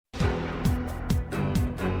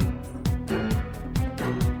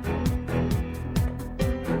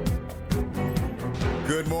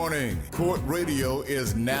Good morning. Court Radio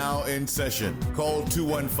is now in session. Call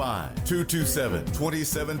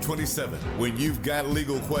 215-227-2727. When you've got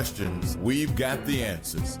legal questions, we've got the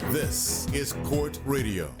answers. This is Court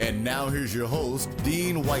Radio. And now here's your host,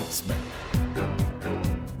 Dean Weitzman.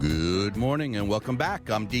 Good morning and welcome back.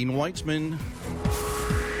 I'm Dean Weitzman,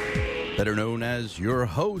 better known as your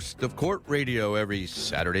host of Court Radio every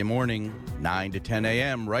Saturday morning, 9 to 10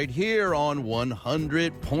 a.m. right here on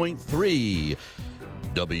 100.3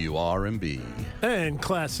 WRMB. And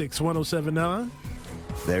Classics 107.9.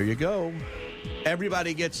 There you go.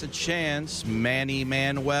 Everybody gets a chance. Manny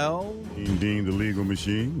Manuel. Dean, the legal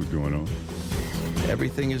machine. What's going on?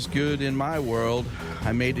 Everything is good in my world.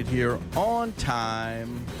 I made it here on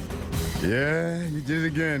time. Yeah, you did it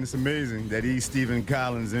again. It's amazing. That E. Stephen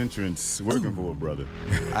Collins entrance working for a brother.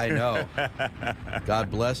 I know.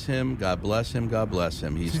 God bless him. God bless him. God bless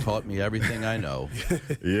him. He's taught me everything I know.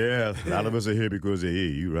 Yeah, a lot of us are here because of E.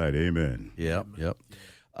 You're right. Amen. Yep.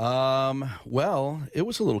 Well, it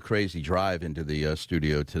was a little crazy drive into the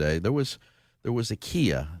studio today. There was a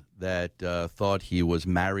Kia that thought he was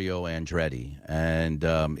Mario Andretti,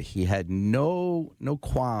 and he had no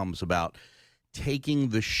qualms about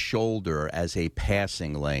taking the shoulder as a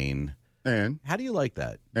passing lane. And how do you like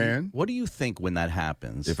that? And what do you think when that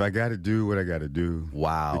happens? If I got to do what I got to do,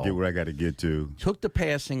 wow, to get where I got to get to, took the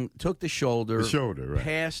shoulder, right,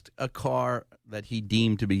 passed a car that he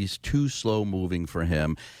deemed to be too slow moving for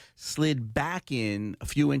him, slid back in a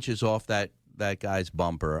few inches off that guy's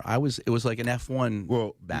bumper. It was like an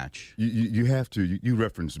F1 match. You have to. You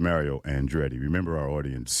referenced Mario Andretti. Remember, our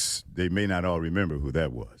audience, they may not all remember who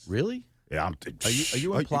that was. Really? Yeah, are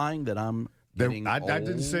you implying that I'm getting I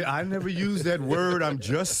didn't say. I never used that word. I'm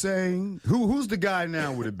just saying. Who's the guy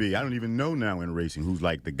now? Would it be? I don't even know now in racing who's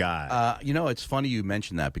like the guy. It's funny you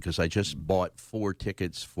mentioned that because I just bought 4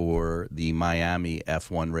 tickets for the Miami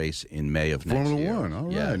F1 race in May of next year. Formula One. All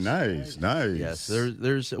right, yes. nice. Yes,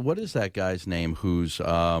 there's what is that guy's name who's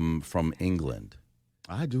from England?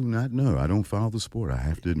 I do not know. I don't follow the sport, I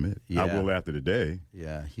have to admit. Yeah. I will after the day.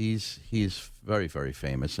 Yeah, he's very, very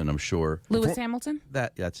famous, and I'm sure Lewis Hamilton.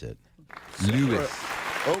 That's it. Lewis.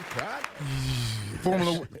 Okay.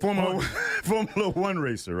 Formula One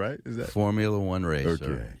racer, right? Is that Formula One racer?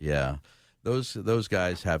 Okay. Yeah, those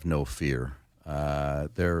guys have no fear.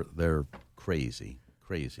 They're crazy.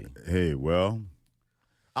 Hey, well,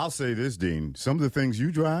 I'll say this, Dean. Some of the things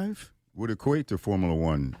you drive would equate to Formula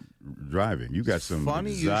One driving. You got some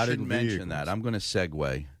funny you should mention that. I'm going to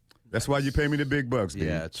segue. That's why you pay me the big bucks, Dean.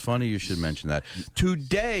 Yeah, it's funny you should mention that.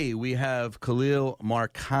 Today we have Khalil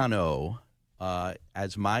Marcano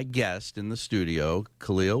as my guest in the studio.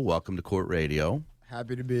 Khalil, welcome to Court Radio.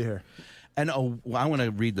 Happy to be here. And I want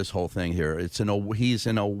to read this whole thing here. He's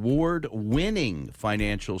an award-winning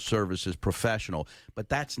financial services professional, but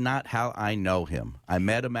that's not how I know him. I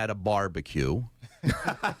met him at a barbecue.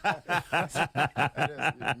 That's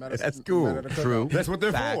cool. True. That's what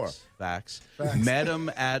they're for. Facts. Met him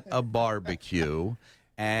at a barbecue,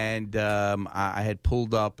 and I had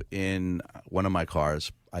pulled up in one of my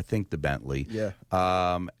cars, I think the Bentley. Yeah.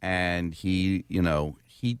 And he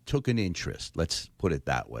took an interest. Let's put it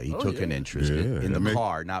that way. He took an interest in the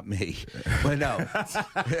car, not me. But no.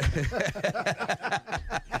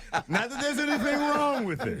 Not that there's anything wrong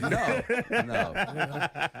with it. No.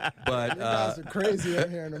 But you guys are crazy out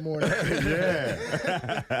here in the morning.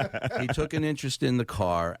 Yeah. He took an interest in the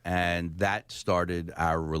car, and that started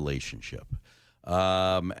our relationship.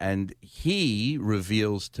 And he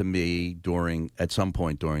reveals to me at some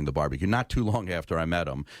point during the barbecue, not too long after I met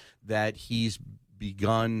him, that he's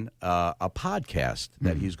begun a podcast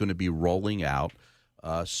that he's going to be rolling out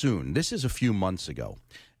soon. This is a few months ago.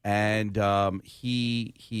 And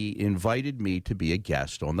he invited me to be a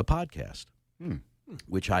guest on the podcast,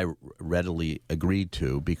 which I readily agreed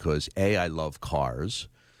to because, A, I love cars.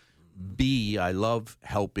 B, I love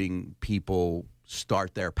helping people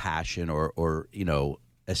start their passion or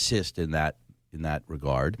assist in that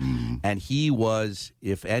regard. And he was,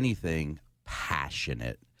 if anything,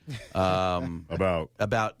 passionate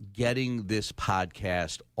about getting this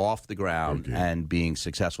podcast off the ground and being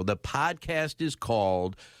successful. The podcast is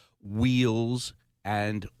called Wheels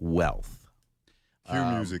and Wealth. Cue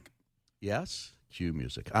music. Yes, cue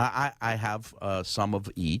music. I have some of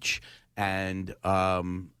each, and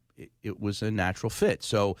it was a natural fit.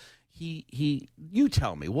 So you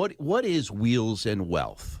tell me, what is Wheels and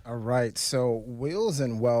Wealth? All right. So Wheels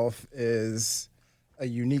and Wealth is a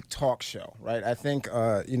unique talk show, right? I think,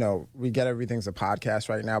 we get everything's a podcast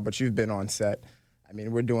right now, but you've been on set. I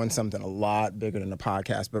mean, we're doing something a lot bigger than a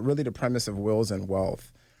podcast, but really the premise of Wheels and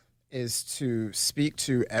Wealth is to speak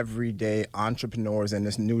to everyday entrepreneurs and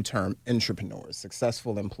this new term, intrapreneurs,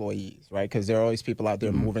 successful employees, right? Because there are always people out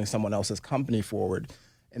there moving someone else's company forward,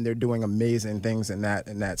 and they're doing amazing things in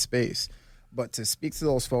that space. But to speak to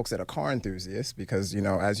those folks that are car enthusiasts, because,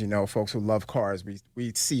 as you know, folks who love cars,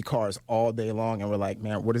 we see cars all day long, and we're like,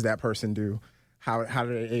 man, what does that person do? How are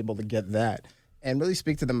they able to get that? And really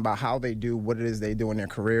speak to them about how they do what it is they do in their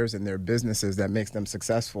careers and their businesses that makes them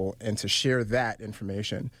successful, and to share that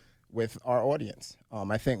information with our audience.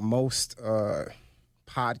 I think most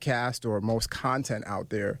podcast or most content out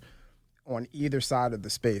there on either side of the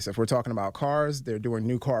space, if we're talking about cars, they're doing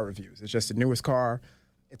new car reviews. It's just the newest car.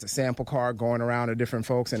 It's a sample car going around to different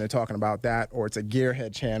folks, and they're talking about that. Or it's a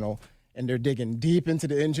gearhead channel, and they're digging deep into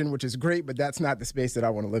the engine, which is great, but that's not the space that I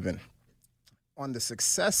want to live in. On the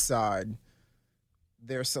success side,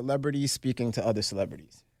 there's celebrities speaking to other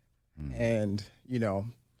celebrities. And,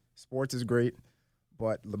 sports is great,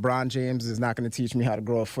 but LeBron James is not going to teach me how to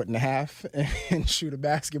grow 1.5 feet and shoot a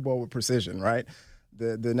basketball with precision, right?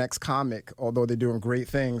 The next comic, although they're doing great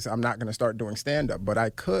things, I'm not going to start doing stand-up, but I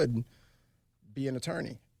could be an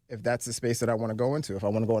attorney if that's the space that I want to go into. If I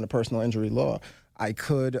want to go into personal injury law, I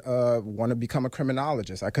could want to become a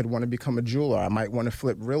criminologist. I could want to become a jeweler. I might want to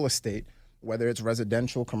flip real estate, whether it's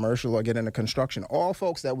residential, commercial, or get into construction. All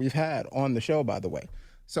folks that we've had on the show, by the way.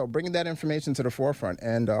 So bringing that information to the forefront.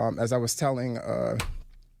 And as I was telling,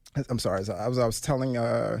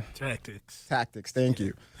 Tactics, thank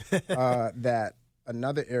you. That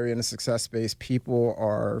another area in the success space, people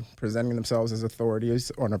are presenting themselves as authorities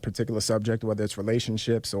on a particular subject, whether it's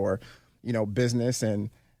relationships or, business, and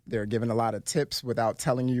they're giving a lot of tips without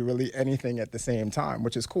telling you really anything at the same time,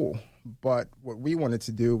 which is cool. But what we wanted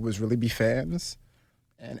to do was really be fans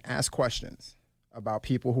and ask questions about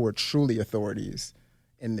people who are truly authorities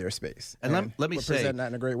in their space. And let me say, present that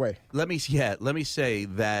in a great way. Let me say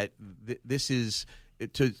that this is,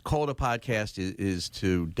 to call it a podcast is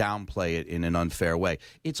to downplay it in an unfair way.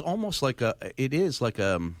 It's almost like a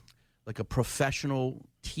professional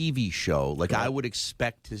TV show, like I would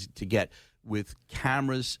expect to get, with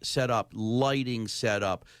cameras set up, lighting set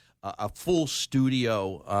up, a full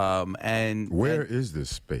studio, and where is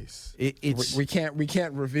this space? We can't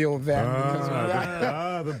reveal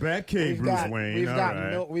that. The Batcave, Bruce Wayne.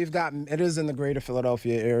 We've got. It is in the greater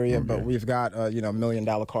Philadelphia area, Okay. but we've got $1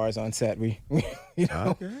 million cars on set. We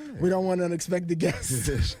don't want unexpected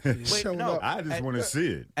guests showing up. I just want to see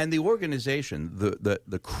it. And the organization,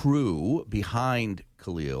 the crew behind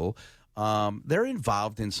Khalil, they're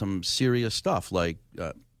involved in some serious stuff, like.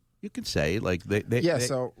 You could say, like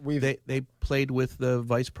they played with the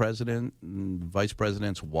vice president's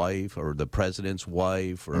wife, or the president's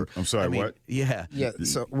wife, or I'm sorry, what? Yeah.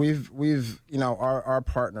 So we've our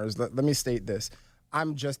partners. Let me state this: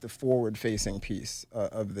 I'm just the forward-facing piece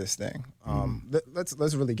of this thing.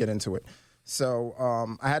 Let's really get into it. So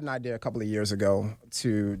I had an idea a couple of years ago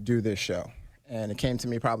to do this show, and it came to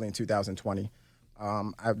me probably in 2020.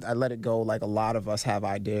 I let it go like a lot of us have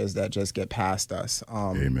ideas that just get past us.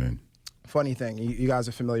 Amen. Funny thing, you guys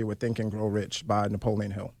are familiar with Think and Grow Rich by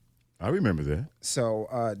Napoleon Hill. I remember that.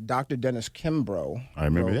 So Dr. Dennis Kimbrough. I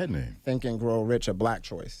remember that name. Think and Grow Rich, a Black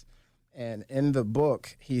choice. And in the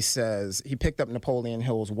book, he says he picked up Napoleon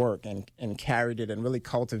Hill's work and carried it and really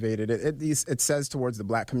cultivated it. It says towards the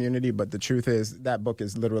Black community, but the truth is that book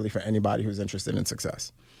is literally for anybody who's interested in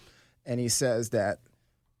success. And he says that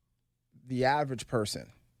the average person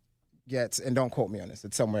gets, and don't quote me on this,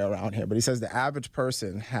 it's somewhere around here, but he says the average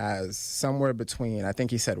person has somewhere between, I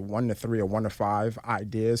think he said 1 to 3 or 1 to 5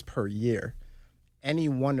 ideas per year, any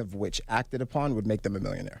one of which acted upon would make them a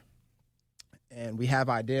millionaire. And we have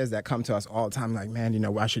ideas that come to us all the time, like, man,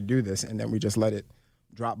 I should do this, and then we just let it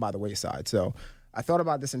drop by the wayside. So I thought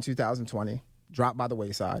about this in 2020, dropped by the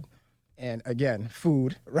wayside. And again,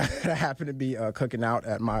 food, right? I happen to be cooking out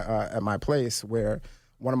at my place where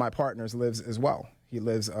one of my partners lives as well. He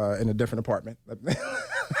lives in a different apartment.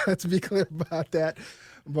 Let's be clear about that.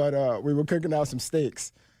 But we were cooking out some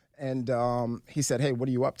steaks. And he said, hey, what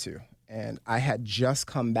are you up to? And I had just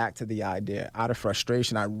come back to the idea. Out of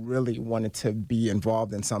frustration, I really wanted to be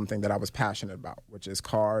involved in something that I was passionate about, which is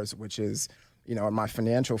cars, which is, in my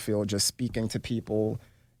financial field, just speaking to people,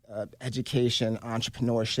 education,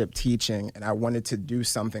 entrepreneurship, teaching. And I wanted to do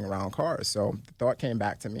something around cars. So the thought came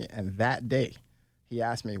back to me. And that day, he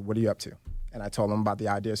asked me, what are you up to? And I told him about the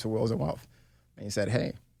Ideas for Wheels and Wealth. And he said,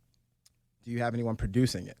 hey, do you have anyone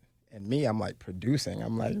producing it? And me, I'm like, producing?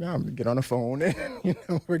 I'm like, no, I'm going to get on the phone and,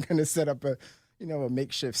 we're going to set up a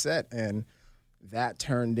makeshift set. And that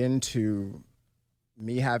turned into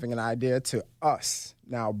me having an idea to us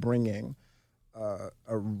now bringing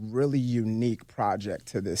a really unique project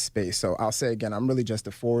to this space. So I'll say again, I'm really just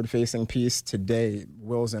a forward-facing piece. Today,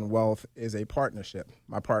 Wills and Wealth is a partnership.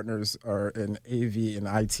 My partners are in AV and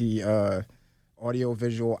IT,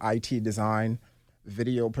 audio-visual, IT design,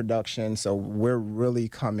 video production. So we're really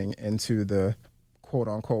coming into the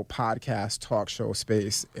quote-unquote podcast talk show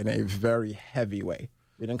space in a very heavy way.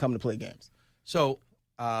 We didn't come to play games. So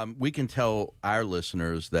we can tell our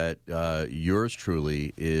listeners that yours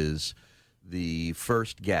truly is the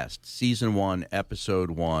first guest, season 1,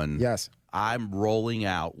 episode 1. Yes. I'm rolling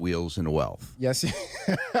out Wheels and Wealth. Yes.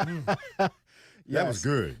 That was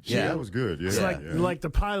good. Yeah. That was good. Yeah. It's yeah. like the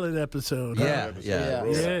pilot episode. Yeah, Yeah.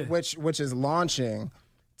 Yeah. Which is launching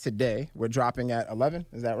today. We're dropping at 11.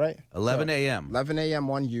 Is that right? 11 a.m. 11 a.m.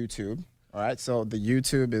 on YouTube. All right. So the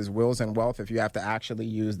YouTube is Wills and Wealth. If you have to actually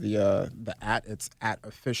use the @ it's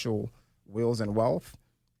 @official Wills and Wealth.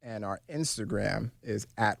 And our Instagram is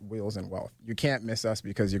 @Wheels and Wealth. You can't miss us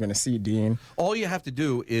because you're going to see Dean. All you have to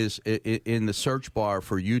do is in the search bar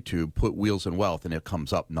for YouTube, put Wheels and Wealth, and it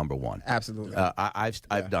comes up number 1. Absolutely.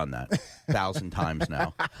 I've done that 1,000 times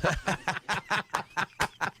now.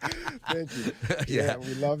 Thank you. Yeah,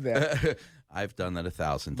 we love that. I've done that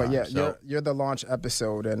 1,000 But times. yeah, you're the launch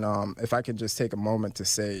episode, and if I could just take a moment to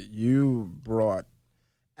say, you brought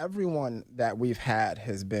everyone that we've had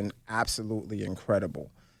has been absolutely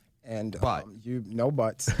incredible, and But. no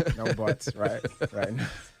buts, right,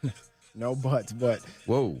 no buts, but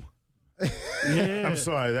Whoa. Yeah. I'm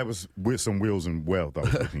sorry. That was with some Wheels and Wealth I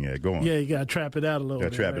was looking at. Go on. Yeah, you got to trap it out a little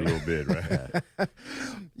Got bit. to trap it a right? little bit, right?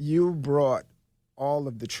 you brought all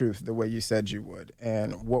of the truth the way you said you would,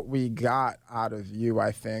 and what we got out of you,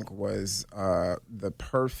 I think, was the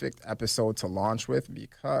perfect episode to launch with,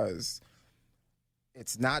 because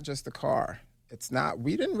it's not just the car.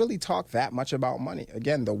 We didn't really talk that much about money.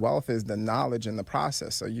 Again, the wealth is the knowledge in the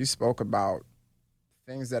process. So you spoke about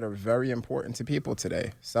things that are very important to people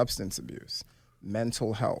today: substance abuse,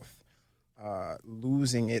 mental health,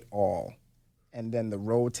 losing it all, and then the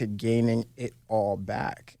road to gaining it all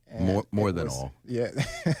back. And More than all. Yeah.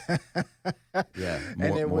 Yeah,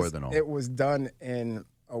 And more than all. It was done in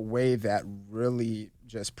a way that really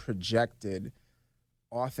just projected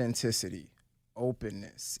authenticity,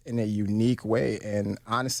 openness in a unique way. And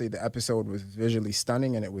honestly, the episode was visually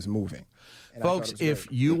stunning and it was moving. And I thought Folks, it was if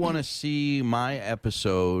great. you want to see my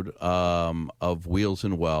episode of Wheels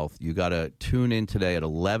and Wealth, you got to tune in today at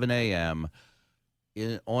 11 a.m.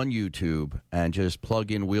 On YouTube and just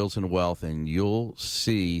plug in Wheels and Wealth, and you'll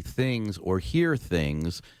see things or hear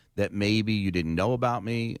things that maybe you didn't know about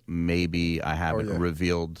me, maybe I haven't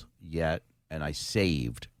revealed yet, and I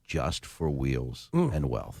saved just for Wheels and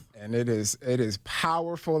Wealth. And it is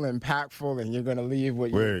powerful, impactful, and you're going to leave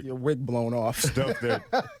with your wig blown off. Stuff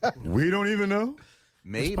that we don't even know.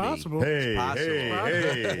 Maybe. It's possible. Hey, possible.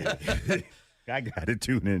 hey. I got to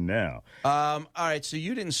tune in now. All right, so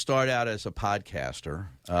you didn't start out as a podcaster.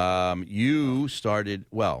 You started,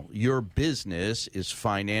 your business is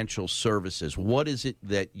financial services. What is it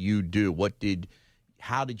that you do?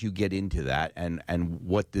 How did you get into that, and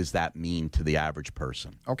what does that mean to the average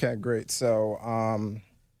person? Okay, great. So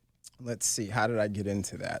let's see. How did I get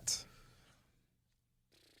into that?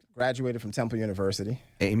 Graduated from Temple University.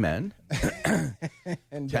 Amen.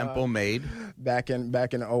 And, Temple made back in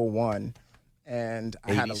 01. And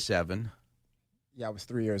I had 87. I was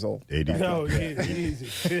 3 years old. 80. No,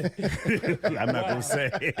 easy. I'm not going to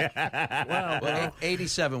say. Wow. Well,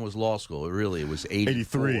 87 was law school. It was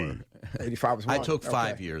 84. 83. 85 was I one. took Okay.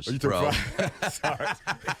 5 years, You took bro. Sorry.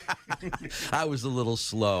 I was a little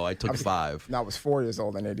slow. I took 5. No, I was 4 years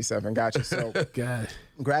old in 87. Gotcha. So God.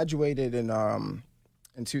 graduated in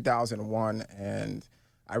 2001, and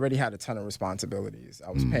I already had a ton of responsibilities.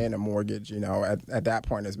 I was paying a mortgage. At that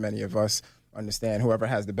point, as many of us understand, whoever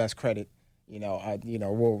has the best credit, well,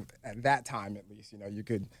 at that time at least, you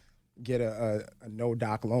could get a no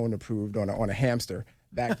doc loan approved on a hamster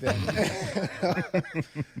back then.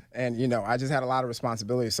 And I just had a lot of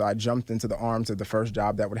responsibilities, so I jumped into the arms of the first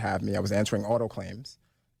job that would have me. I was answering auto claims,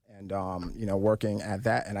 and working at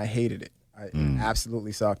that, and I hated it. It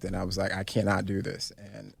absolutely sucked, and I was like, I cannot do this.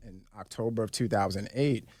 And in October of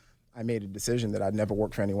 2008, I made a decision that I'd never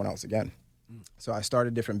work for anyone else again. So I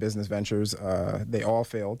started different business ventures. They all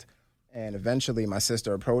failed. And eventually my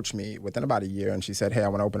sister approached me within about a year, and she said, hey, I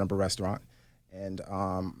want to open up a restaurant. And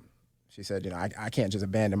she said, I can't just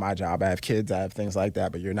abandon my job. I have kids, I have things like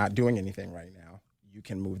that, but you're not doing anything right now. You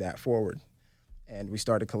can move that forward. And we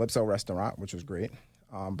started Calypso Restaurant, which was great.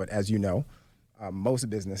 But as you know, most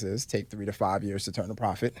businesses take 3 to 5 years to turn a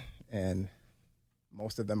profit. And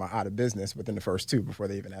Most of them are out of business within the first 2 before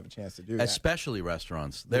they even have a chance to do that. Especially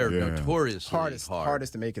restaurants. They're Yeah. notoriously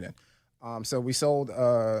Hardest to make it in. So we sold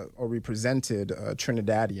or we presented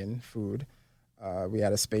Trinidadian food. We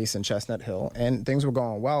had a space in Chestnut Hill, and things were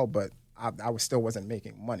going well, but still wasn't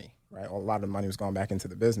making money, right? A lot of the money was going back into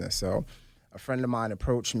the business. So a friend of mine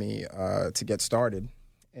approached me to get started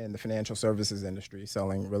in the financial services industry,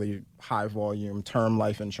 selling really high volume term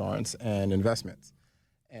life insurance and investments.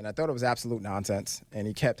 And I thought it was absolute nonsense. And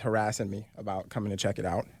he kept harassing me about coming to check it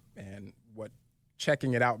out. And what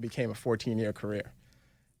checking it out became a 14-year career.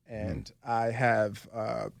 And I have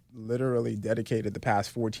literally dedicated the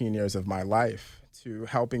past 14 years of my life to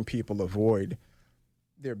helping people avoid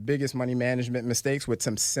their biggest money management mistakes with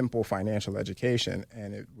some simple financial education.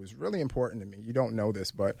 And it was really important to me. You don't know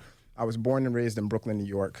this, but I was born and raised in Brooklyn, New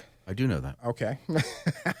York. I do know that. Okay.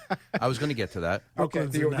 I was going to get to that. Okay.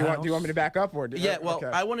 Brooklyn's Do you in the want me to back up? Yeah, well, okay.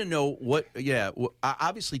 I want to know what,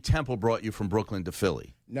 obviously Temple brought you from Brooklyn to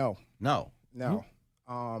Philly. No. No.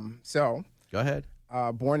 So Go ahead.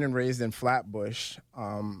 born and raised in Flatbush,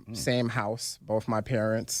 same house, both my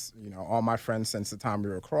parents, all my friends since the time we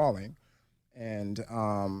were crawling. And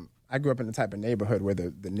I grew up in the type of neighborhood where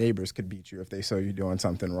the neighbors could beat you if they saw you doing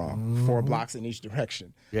something wrong, 4 blocks in each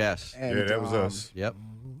direction. Yes. And, Yeah, that was us. Yep.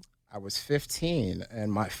 I was 15, and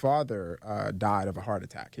my father died of a heart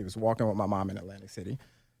attack. He was walking with my mom in Atlantic City,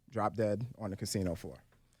 dropped dead on the casino floor.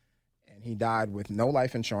 And he died with no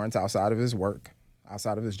life insurance outside of his work,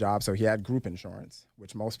 outside of his job. So he had group insurance,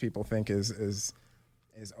 which most people think is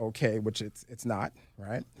okay, which it's not,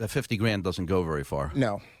 right? The 50 grand doesn't go very far.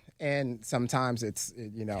 No. And sometimes it's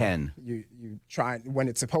 10. You try when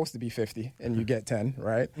it's supposed to be 50 and you get 10,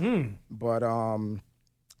 right? But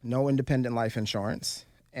no independent life insurance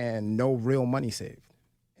and no real money saved.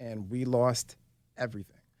 And we lost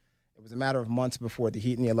everything. It was a matter of months before the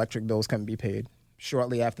heat and the electric bills couldn't be paid.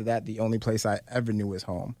 Shortly after that, the only place I ever knew was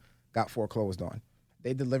home got foreclosed on.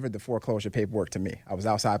 They delivered the foreclosure paperwork to me. I was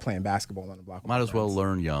outside playing basketball on the block. with Might my as well friends.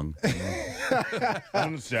 learn young.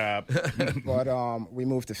 On the job. But we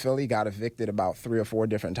moved to Philly, got evicted about 3 or 4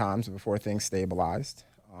 different times before things stabilized.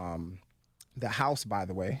 The house, by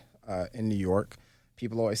the way, in New York,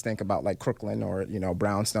 people always think about like Crooklyn or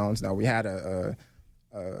brownstones. No, we had a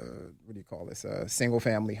what do you call this? A single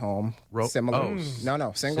family home. Similar.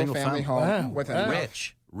 No, single family home Wow. with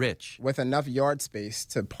enough, Rich. with enough yard space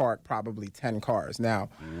to park probably 10 cars. Now,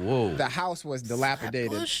 Whoa. the house was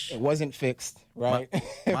dilapidated. It wasn't fixed, right?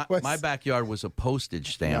 My backyard was a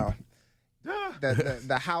postage stamp. No.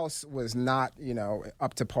 The house was not,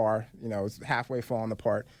 up to par. It was halfway falling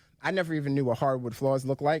apart. I never even knew what hardwood floors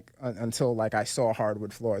looked like until I saw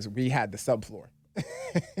hardwood floors. We had the subfloor.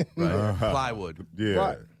 Right. Plywood. Yeah.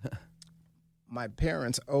 But my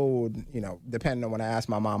parents owed, depending on when I asked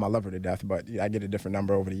my mom, I love her to death, but I get a different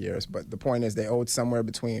number over the years. But the point is they owed somewhere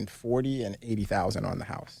between $40,000 and $80,000 on the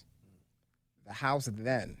house. The house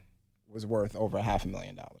then was worth over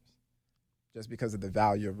 $500,000 just because of the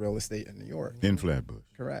value of real estate in New York. In Flatbush.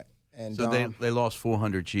 Correct. And So they lost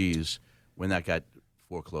 400 G's when that got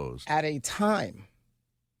foreclosed. at a time,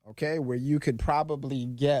 okay, where you could probably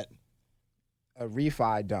get a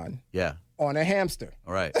refi done Yeah. on a hamster.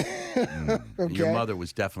 All right. Okay? Your mother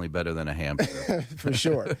was definitely better than a hamster. For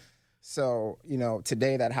sure. So,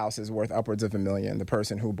 today that house is worth upwards of $1 million. The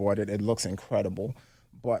person who bought it, it looks incredible.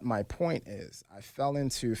 But my point is, I fell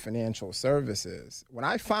into financial services. When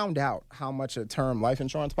I found out how much a term life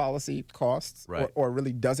insurance policy costs Right. or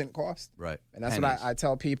really doesn't cost, Right. and that's Pennies. what I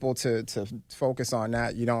tell people to focus on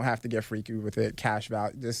that. You don't have to get freaky with it, cash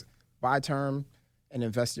value. Just buy term and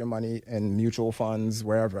invest your money in mutual funds,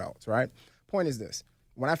 wherever else, right? Point is this.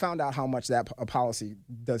 When I found out how much that a policy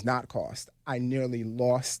does not cost, I nearly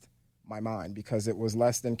lost my mind because it was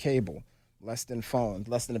less than cable, less than phones,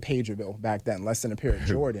 less than a pager bill back then, less than a pair of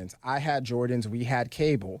Jordans. I had Jordans, we had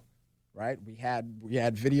cable, right? We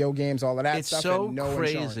had video games, all of that It's stuff. so and no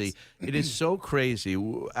crazy. insurance. It is so crazy.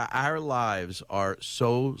 Our lives are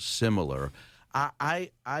so similar.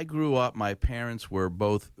 I grew up, my parents were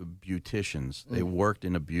both beauticians. They worked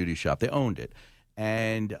in a beauty shop. They owned it.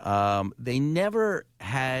 And they never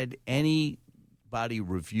had anybody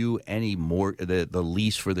review any more the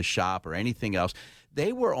lease for the shop or anything else.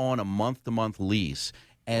 They were on a month-to-month lease.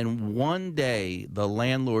 And one day, the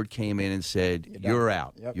landlord came in and said, "You're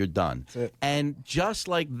out. Yep. You're done." That's it. And just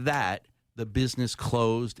like that, the business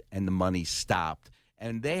closed and the money stopped.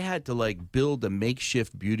 And they had to build a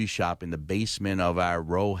makeshift beauty shop in the basement of our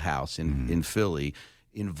row house in Philly.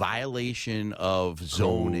 in violation of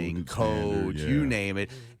zoning, code, standard, you yeah. name it.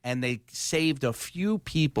 And they saved a few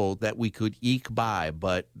people that we could eke by,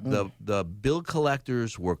 but the bill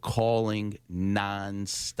collectors were calling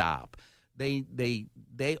nonstop. They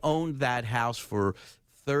owned that house for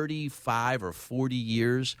 35 or 40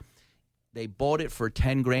 years. They bought it for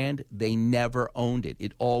 10 grand. They never owned it.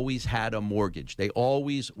 It always had a mortgage. They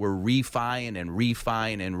always were refining and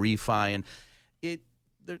refining.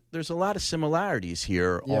 There's a lot of similarities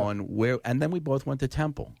here on where, and then we both went to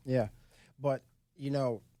Temple. Yeah. But,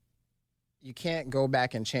 you can't go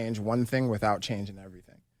back and change one thing without changing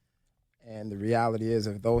everything. And the reality is,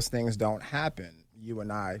 if those things don't happen, you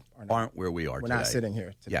and I Aren't where we are we're today. not sitting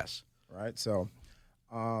here today. Yes. Right? So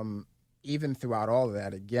even throughout all of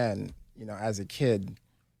that, again, as a kid,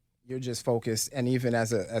 you're just focused, and even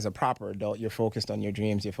as a proper adult, you're focused on your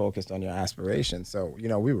dreams, you're focused on your aspirations. So,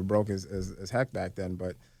 we were broke as heck back then,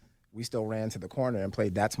 but we still ran to the corner and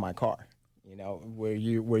played That's My Car. Where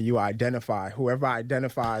you identify, whoever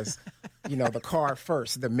identifies, the car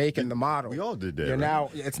first, the make and the model. We all did that. You're right?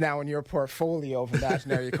 it's now in your portfolio of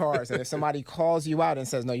imaginary cars. And if somebody calls you out and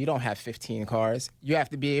says, no, you don't have 15 cars, you have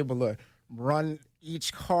to be able to run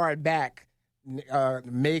each car back,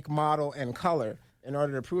 make, model, and color in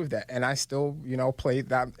order to prove that. And I still, play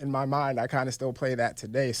that in my mind. I kind of still play that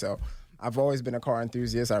today. So I've always been a car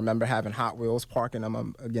enthusiast. I remember having Hot Wheels, parking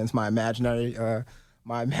them against my imaginary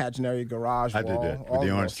garage I wall. did that all with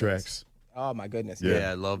the of orange those things. tracks. Oh, my goodness.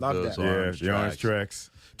 Yeah, I love those that. orange The orange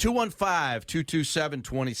tracks.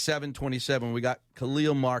 215-227-2727. We got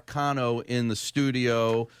Khalil Marcano in the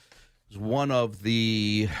studio. He's one of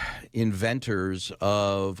the inventors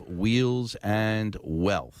of Wheels and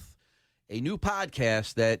Wealth, a new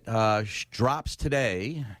podcast that drops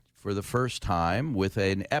today for the first time with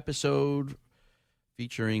an episode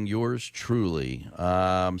featuring yours truly.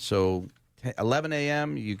 So 11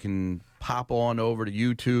 a.m., you can pop on over to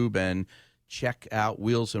YouTube and check out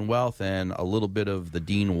Wheels and Wealth and a little bit of the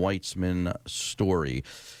Dean Weitzman story.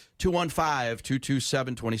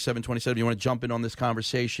 215-227-2727. You want to jump in on this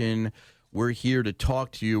conversation? We're here to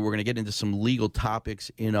talk to you. We're going to get into some legal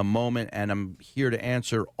topics in a moment, and I'm here to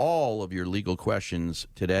answer all of your legal questions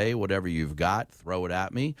today. Whatever you've got, throw it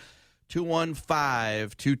at me.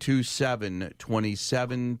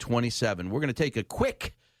 215-227-2727. We're going to take a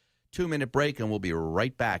quick 2-minute break, and we'll be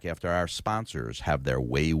right back after our sponsors have their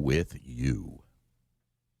way with you.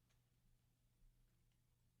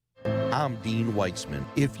 I'm Dean Weitzman.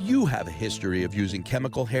 If you have a history of using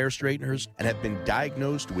chemical hair straighteners and have been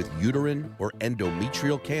diagnosed with uterine or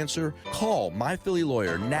endometrial cancer, call My Philly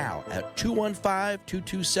Lawyer now at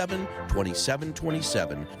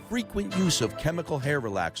 215-227-2727. Frequent use of chemical hair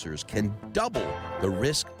relaxers can double the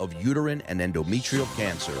risk of uterine and endometrial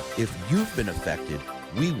cancer. If you've been affected,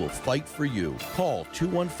 we will fight for you. Call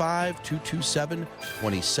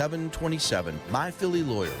 215-227-2727. My Philly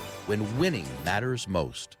Lawyer, when winning matters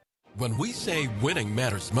most. When we say winning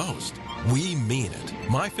matters most, we mean it.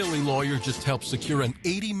 My Philly Lawyer just helped secure an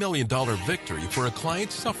 $80 million victory for a client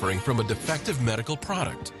suffering from a defective medical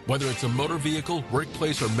product. Whether it's a motor vehicle,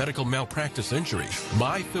 workplace, or medical malpractice injury,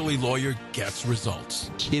 My Philly Lawyer gets results.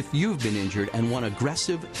 If you've been injured and want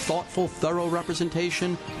aggressive, thoughtful, thorough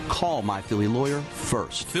representation, call My Philly Lawyer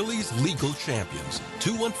first. Philly's legal champions,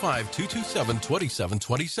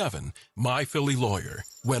 215-227-2727. My Philly Lawyer,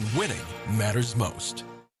 when winning matters most.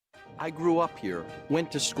 I grew up here, went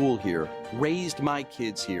to school here, raised my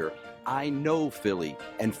kids here. I know Philly,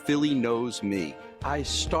 and Philly knows me. I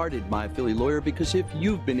started My Philly Lawyer because if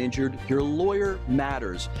you've been injured, your lawyer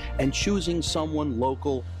matters, and choosing someone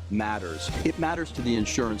local matters. It matters to the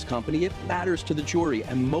insurance company, it matters to the jury,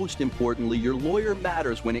 and most importantly, your lawyer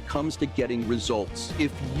matters when it comes to getting results.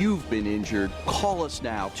 If you've been injured, call us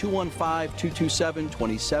now,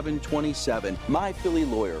 215-227-2727. My Philly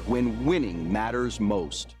Lawyer, when winning matters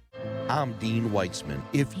most. I'm Dean Weitzman.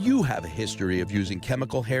 If you have a history of using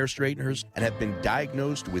chemical hair straighteners and have been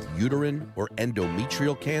diagnosed with uterine or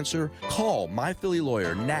endometrial cancer, call My Philly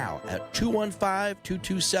Lawyer now at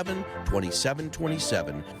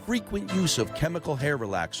 215-227-2727. Frequent use of chemical hair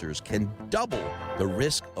relaxers can double the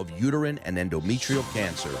risk of uterine and endometrial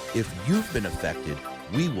cancer. If you've been affected,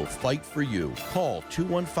 we will fight for you. Call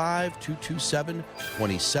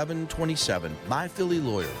 215-227-2727. My Philly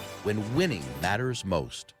Lawyer, when winning matters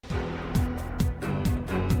most.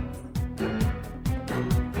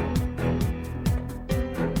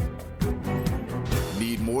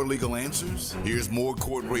 Need more legal answers? Here's more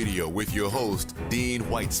Court Radio with your host, Dean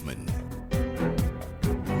Weitzman.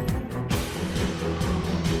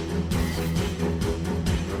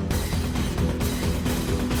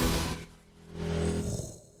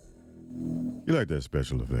 You're like that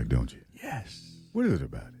special effect, don't you? Yes. What is it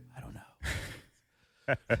about it? I don't know.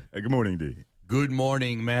 Hey, good morning, D. Good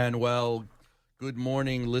morning, Manuel. Good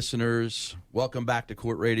morning, listeners. Welcome back to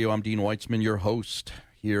Court Radio. I'm Dean Weitzman, your host,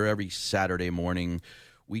 here every Saturday morning.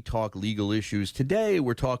 We talk legal issues. Today,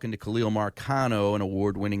 we're talking to Khalil Marcano, an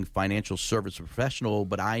award-winning financial service professional,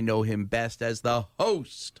 but I know him best as the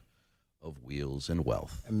host of Wheels and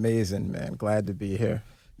Wealth. Amazing, man. Glad to be here.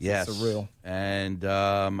 Yes. Surreal. And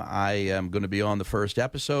I am going to be on the first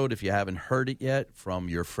episode. If you haven't heard it yet, from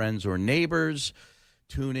your friends or neighbors,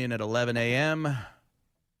 tune in at 11 a.m.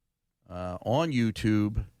 On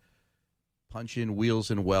YouTube. Punch in Wheels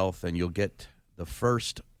and Wealth, and you'll get the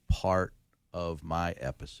first part of my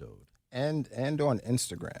episode. And on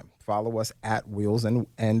Instagram. Follow us at Wheels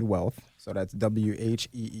and Wealth. So that's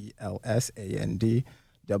WHEELSAND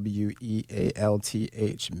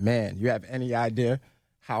WEALTH. Man, you have any idea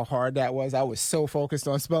how hard that was? I was so focused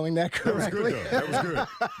on spelling that correctly. That was good, though. That was good.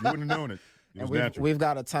 You wouldn't have known it. It was natural. We've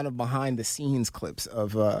got a ton of behind-the-scenes clips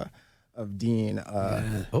of Dean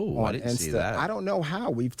on Oh, I didn't Insta. see that. I don't know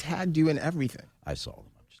how. We've tagged you in everything. I saw them.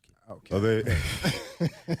 I'm just kidding. Okay. Are they?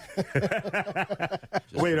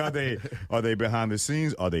 Wait, are they behind the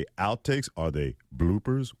scenes? Are they outtakes? Are they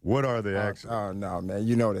bloopers? What are they actually? Oh no, man!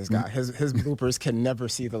 You know this guy. His bloopers can never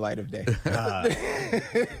see the light of day.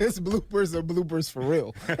 His bloopers are bloopers for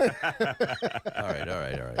real. All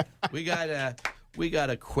right. We got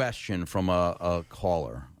a question from a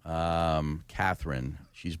caller, Catherine.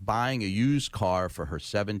 She's buying a used car for her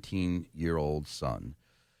 17-year-old son.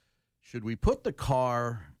 Should we put the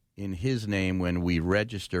car in his name when we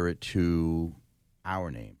register it to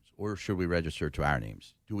our names, or should we register it to our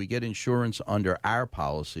names? Do we get insurance under our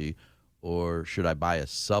policy, or should I buy a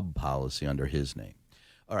sub-policy under his name?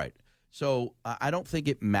 All right. So I don't think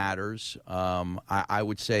it matters. I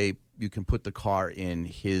would say you can put the car in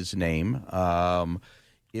his name.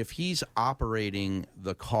 If he's operating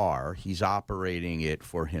the car, he's operating it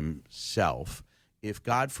for himself. If,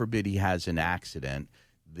 God forbid, he has an accident,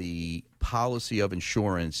 the policy of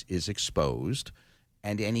insurance is exposed,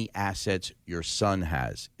 and any assets your son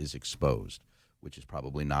has is exposed, which is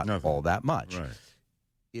probably not all that much. Right.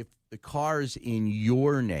 If the car is in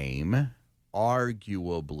your name,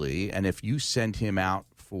 arguably, and if you send him out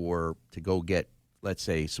to go get, let's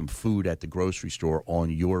say, some food at the grocery store on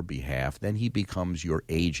your behalf, then he becomes your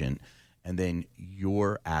agent, and then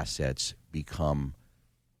your assets become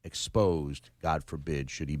exposed, God forbid,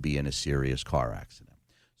 should he be in a serious car accident.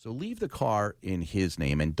 So leave the car in his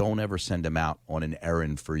name and don't ever send him out on an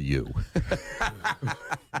errand for you.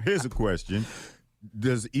 Here's a question.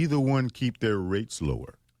 Does either one keep their rates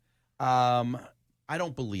lower? I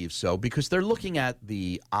don't believe so, because they're looking at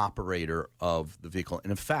the operator of the vehicle. And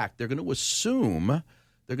in fact, they're going to assume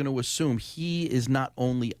he is not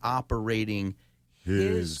only operating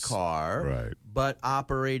his car, right, but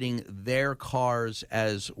operating their cars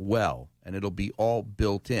as well. And it'll be all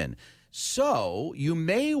built in. So you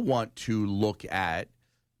may want to look at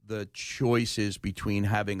the choices between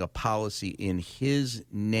having a policy in his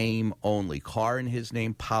name only, car in his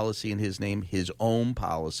name, policy in his name, his own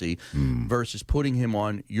policy, versus putting him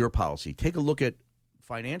on your policy. Take a look at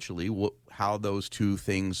financially how those two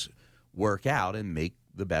things work out and make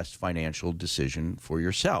the best financial decision for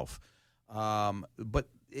yourself. But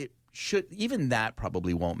it should, even that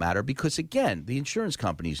probably won't matter because, again, the insurance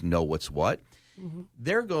companies know what's what. Mm-hmm.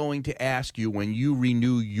 They're going to ask you when you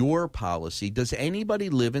renew your policy, does anybody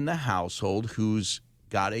live in the household who's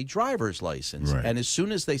got a driver's license? Right. And as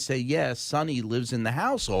soon as they say, yes, Sonny lives in the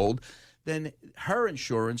household, then her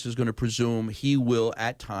insurance is going to presume he will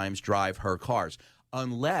at times drive her cars,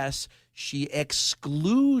 unless she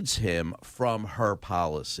excludes him from her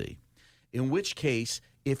policy, in which case,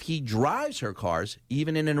 if he drives her cars,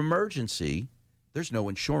 even in an emergency, there's no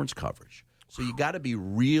insurance coverage. So you got to be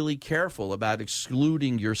really careful about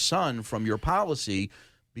excluding your son from your policy,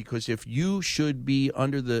 because if you should be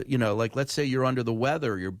under the, like let's say you're under the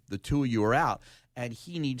weather, the two of you are out, and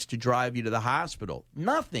he needs to drive you to the hospital.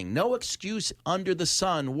 No excuse under the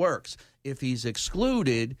sun works. If he's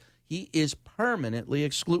excluded, he is permanently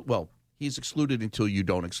excluded. Well, he's excluded until you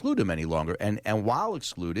don't exclude him any longer. And while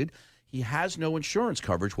excluded, he has no insurance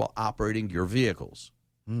coverage while operating your vehicles.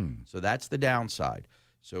 So that's the downside.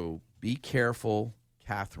 So be careful,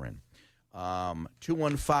 Catherine.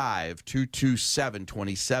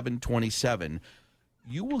 215-227-2727.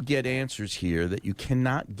 You will get answers here that you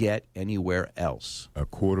cannot get anywhere else.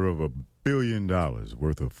 $250 million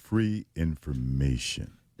worth of free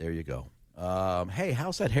information. There you go. Hey,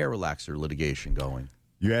 how's that hair relaxer litigation going?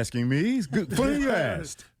 You asking me? It's good. Funny you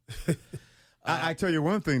asked. I tell you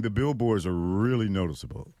one thing, the billboards are really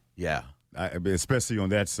noticeable. Yeah. especially on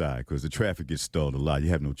that side, because the traffic gets stalled a lot. You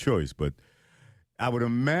have no choice. But I would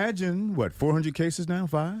imagine, 400 cases now,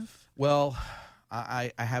 5? Well,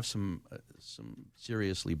 I have some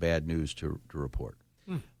seriously bad news to report.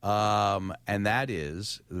 And that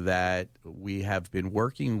is that we have been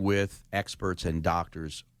working with experts and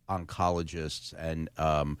doctors, oncologists, and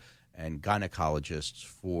gynecologists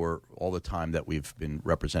for all the time that we've been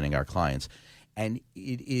representing our clients. And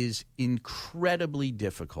it is incredibly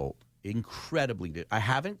difficult, I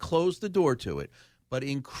haven't closed the door to it, but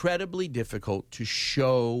incredibly difficult to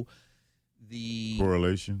show the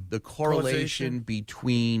correlation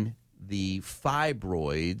between the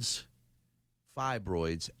fibroids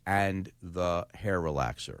and the hair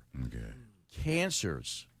relaxer. Okay.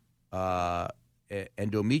 Cancers,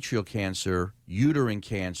 endometrial cancer, uterine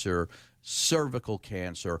cancer, cervical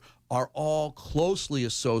cancer are all closely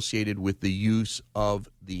associated with the use of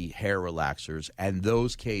the hair relaxers, and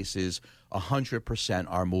those cases 100%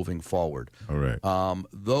 are moving forward. All right.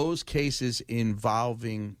 Those cases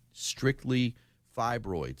involving strictly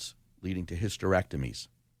fibroids leading to hysterectomies,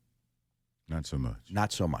 Not so much.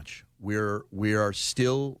 not so much. We are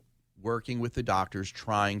still working with the doctors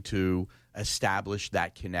trying to establish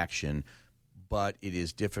that connection, but it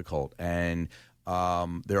is difficult. And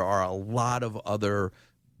there are a lot of other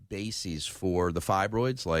bases for the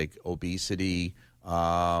fibroids, like obesity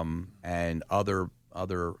and other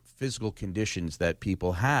physical conditions that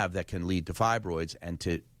people have that can lead to fibroids. And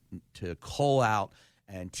to cull out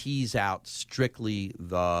and tease out strictly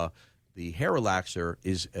the hair relaxer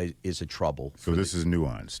is a trouble. So this is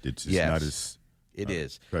nuanced. It's not as it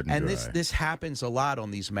is. cut and And dry. this happens a lot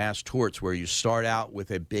on these mass torts where you start out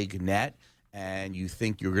with a big net and you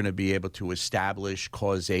think you're going to be able to establish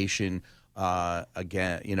causation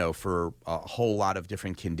again, for a whole lot of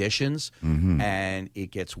different conditions, and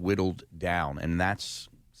it gets whittled down. And that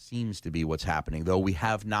seems to be what's happening. Though we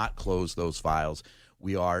have not closed those files,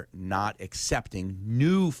 we are not accepting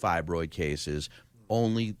new fibroid cases,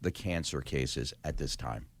 only the cancer cases at this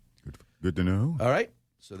time. good to know. All right.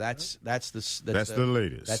 So that's the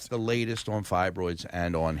latest. That's the latest on fibroids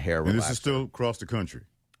and on hair relaxers. And this is still across the country.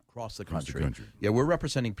 across the Across the country. country. Yeah, we're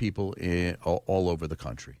representing people all over the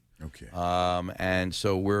country. Okay. And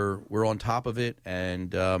so we're on top of it.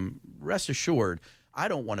 And rest assured, I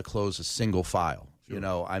don't want to close a single file.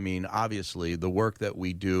 Sure. I mean, obviously, the work that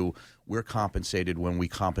we do, we're compensated when we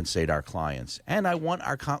compensate our clients. And I want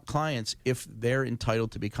our clients, if they're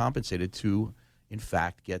entitled to be compensated, to, in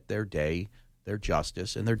fact, get their day, their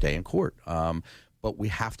justice, and their day in court. But we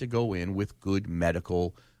have to go in with good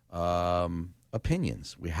medical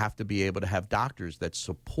opinions. We have to be able to have doctors that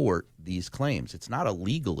support these claims. It's not a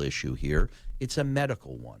legal issue here. It's a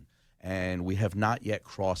medical one. And we have not yet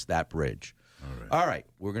crossed that bridge. All right.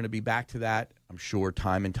 We're going to be back to that, I'm sure,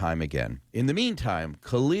 time and time again. In the meantime,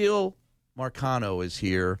 Khalil Marcano is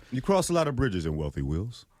here. You cross a lot of bridges in Wealthy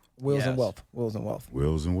Wills. Wills and Yes. wealth. Wills and wealth.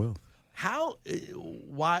 Wills and Wealth. How,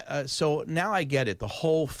 why, so now I get it. The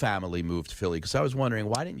whole family moved to Philly because I was wondering,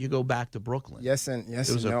 why didn't you go back to Brooklyn? Yes and yes.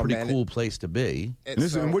 It was and a no, pretty man. cool place to be.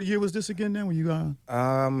 And what year was this again now when you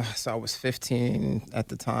got So I was 15 at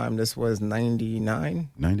the time. This was 99.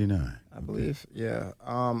 99? I believe. Yeah.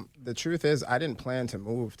 The truth is, I didn't plan to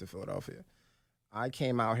move to Philadelphia. I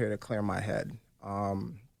came out here to clear my head.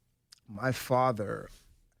 My father,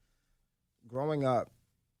 growing up,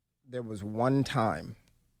 there was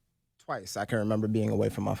twice I can remember being away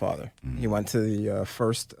from my father. He went to the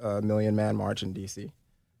first Million Man March in D.C.,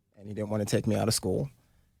 and he didn't want to take me out of school.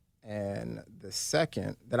 And the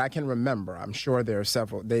second that I can remember, I'm sure there are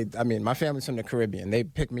several. My family's from the Caribbean. They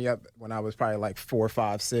picked me up when I was probably like 4,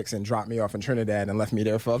 5, 6 and dropped me off in Trinidad and left me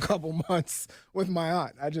there for a couple months with my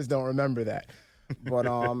aunt. I just don't remember that. But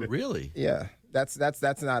Really? yeah, that's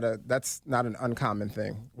not an uncommon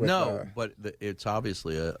thing. With, No, but it's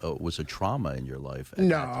obviously was a trauma in your life. At that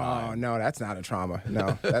time. No, that's not a trauma.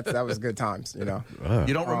 No, that was good times. You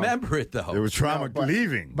don't remember it though. There was trauma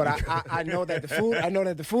leaving. But I know that the food. I know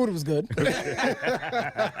that the food was good.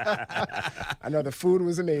 I know the food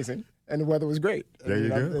was amazing and the weather was great. There you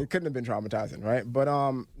go. It couldn't have been traumatizing, right? But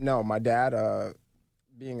no, my dad,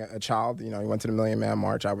 being a child, he went to the Million Man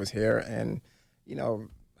March. I was here, and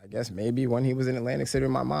I guess maybe when he was in Atlantic City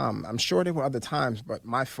with my mom. I'm sure there were other times, but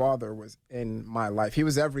my father was in my life. He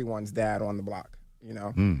was everyone's dad on the block.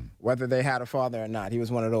 Whether they had a father or not, he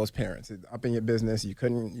was one of those parents. Up in your business, you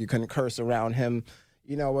couldn't curse around him.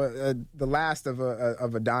 The last of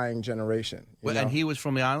a dying generation. And he was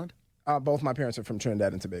from the island? Both my parents are from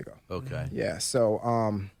Trinidad and Tobago. Okay. Yeah. So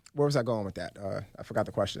where was I going with that? I forgot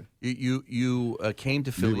the question. You came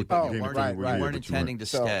to Philly, You but were- you weren't, right, you right. weren't but you intending to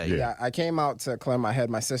So stay. yeah, I came out to Clem. I had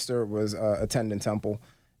my sister was attending Temple,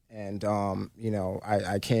 and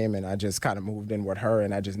I came and I just kind of moved in with her,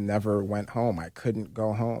 and I just never went home. I couldn't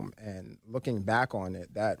go home, and looking back on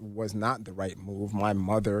it, that was not the right move. My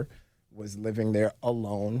mother was living there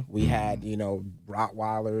alone. We had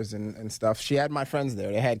Rottweilers and stuff. She had my friends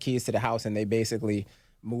there. They had keys to the house, and they basically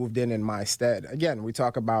moved in my stead. Again, we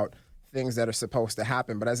talk about things that are supposed to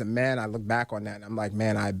happen, but as a man, I look back on that and I'm like,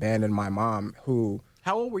 man, I abandoned my mom, who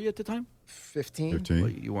How old were you at the time? 15. 15.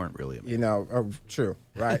 Well, you weren't really. True,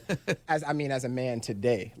 right? as a man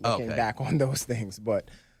today, looking Okay. back on those things, but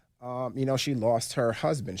she lost her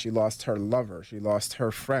husband, she lost her lover, she lost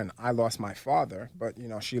her friend. I lost my father, but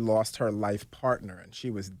she lost her life partner, and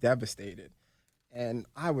she was devastated, and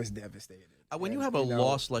I was devastated. When you And, have a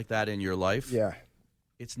loss like that in your life, yeah,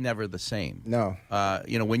 it's never the same. no,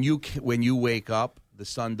 When you wake up, the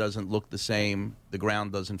sun doesn't look the same, the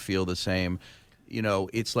ground doesn't feel the same.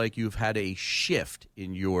 It's like you've had a shift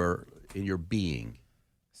in your being.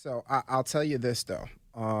 So I'll tell you this though.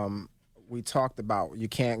 We talked about you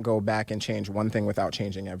can't go back and change one thing without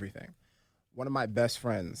changing everything. One of my best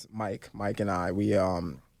friends, Mike and I, we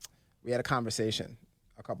had a conversation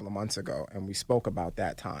a couple of months ago, and we spoke about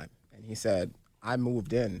that time. And he said, I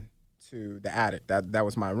moved in to the attic. That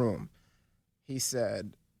was my room. He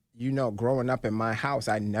said, growing up in my house,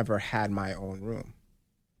 I never had my own room.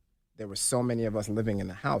 There were so many of us living in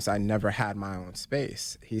the house, I never had my own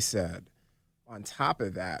space. He said, on top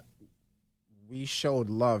of that, we showed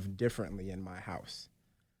love differently in my house.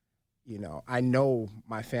 I know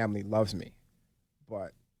my family loves me,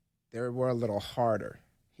 but they were a little harder.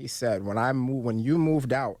 He said, when you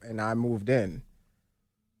moved out and I moved in,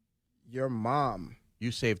 your mom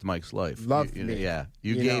You saved Mike's life. Loved you, me, Yeah,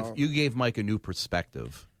 you you gave Mike a new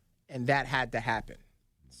perspective. and that had to happen.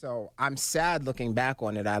 So I'm sad looking back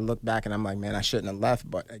on it. I look back and I'm like, man, I shouldn't have left.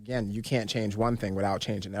 But again, you can't change one thing without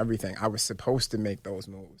changing everything. I was supposed to make those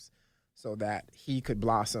moves so that he could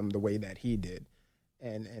blossom the way that he did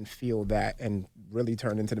and feel that and really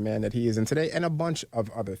turn into the man that he is in today, and a bunch of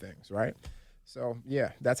other things, right? So,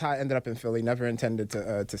 yeah, that's how I ended up in Philly. Never intended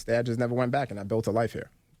to stay. I just never went back, and I built a life here.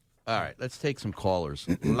 All right, let's take some callers.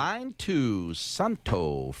 Line 2,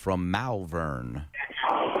 Santo from Malvern.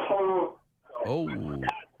 Oh,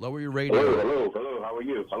 lower your radio. Hello. How are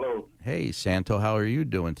you? Hello. Hey, Santo, how are you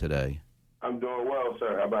doing today? I'm doing well,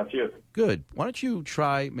 sir. How about you? Good. Why don't you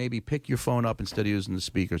try maybe pick your phone up instead of using the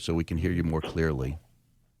speaker so we can hear you more clearly?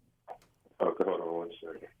 Okay, hold on one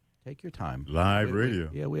second. Take your time. Live radio.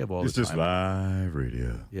 Yeah, we have all It's the just time. live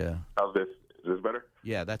radio. Yeah. How's this? Is this better?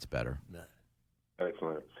 Yeah, that's better.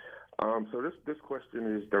 Excellent. So this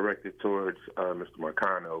question is directed towards Mr.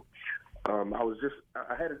 Marcano.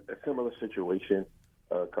 I had a similar situation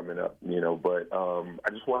coming up, but I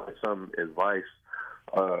just wanted some advice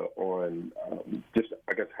on just,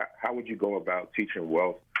 I guess, how would you go about teaching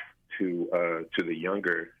wealth to the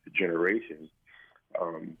younger generation?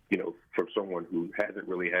 From someone who hasn't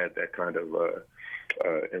really had that kind of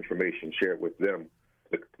information shared with them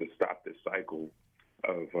to stop this cycle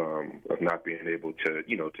of not being able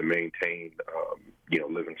to maintain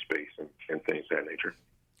living space and things of that nature.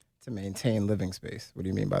 To maintain living space. What do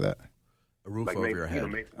you mean by that? A roof over your head.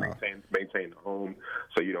 Maintain the home,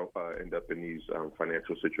 so you don't end up in these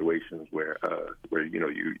financial situations where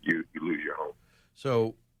you lose your home.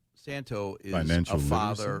 So Santo is Financial a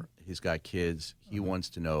father. literacy? He's got kids. He wants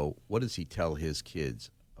to know, what does he tell his kids?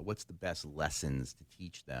 What's the best lessons to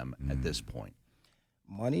teach them at this point?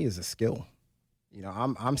 Money is a skill.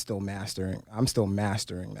 I'm still mastering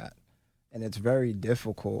that. And it's very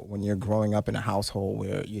difficult when you're growing up in a household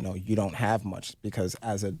where, you don't have much, because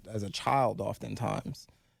as a child, oftentimes,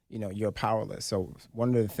 you're powerless. So one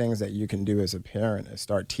of the things that you can do as a parent is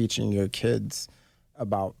start teaching your kids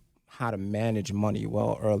about how to manage money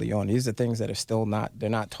well early on. These are things that are they're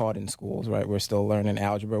not taught in schools, right? We're still learning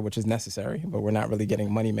algebra, which is necessary, but we're not really getting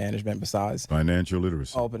money management besides Financial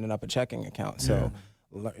literacy. opening up a checking account. So,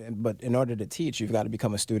 but in order to teach, you've got to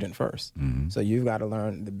become a student first. So you've got to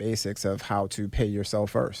learn the basics of how to pay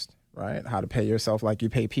yourself first, right? How to pay yourself like you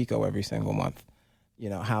pay PICO every single month.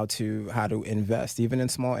 How to invest, even in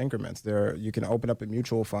small increments. You can open up a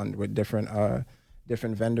mutual fund with different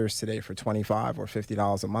vendors today for $25 or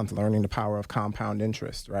 $50 a month, learning the power of compound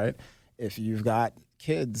interest, right? If you've got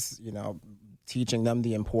kids, teaching them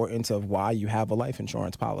the importance of why you have a life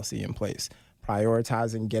insurance policy in place,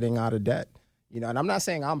 prioritizing getting out of debt. And I'm not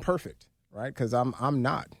saying I'm perfect, right? Because I'm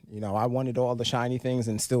not. I wanted all the shiny things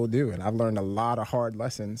and still do, and I've learned a lot of hard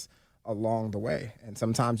lessons along the way. And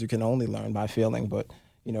sometimes you can only learn by failing, but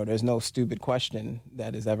there's no stupid question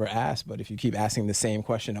that is ever asked, but if you keep asking the same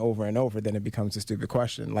question over and over, then it becomes a stupid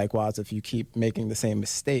question. Likewise, if you keep making the same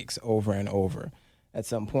mistakes over and over, at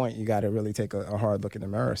some point you got to really take a hard look in the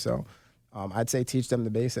mirror. So I'd say teach them the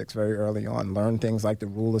basics very early on. Learn things like the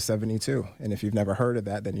rule of 72. And if you've never heard of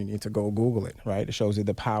that, then you need to go Google it, right? It shows you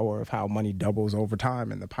the power of how money doubles over time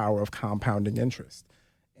and the power of compounding interest.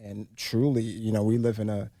 And truly, we live in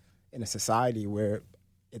a society where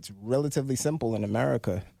it's relatively simple in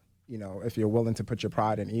America, if you're willing to put your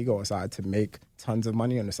pride and ego aside, to make tons of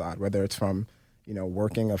money on the side, whether it's from,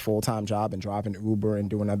 working a full-time job and driving Uber and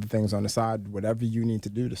doing other things on the side, whatever you need to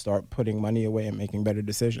do to start putting money away and making better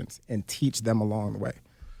decisions, and teach them along the way.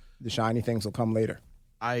 The shiny things will come later.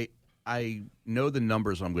 I know the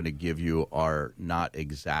numbers I'm going to give you are not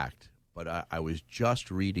exact, but I was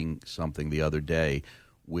just reading something the other day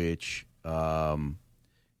which kind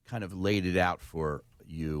of laid it out for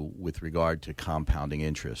you with regard to compounding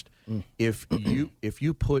interest. If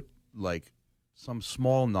you put like some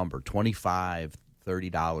small number, $25,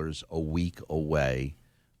 $30 a week away,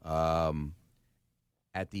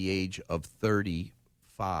 at the age of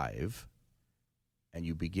 35, and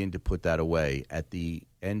you begin to put that away, at the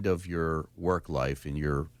end of your work life in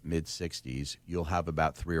your mid-60s, you'll have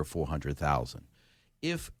about $300,000 or $400,000.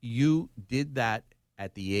 If you did that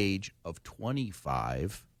at the age of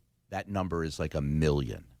 25, that number is like $1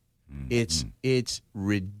 million. Mm-hmm. It's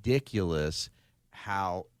ridiculous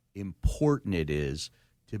how important it is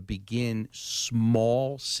to begin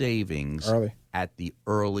small savings early, at the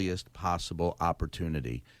earliest possible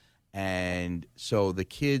opportunity. And so the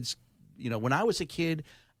kids, when I was a kid,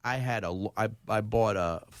 I bought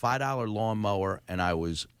a $5 lawnmower, and I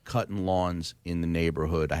was cutting lawns in the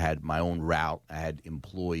neighborhood. I had my own route. I had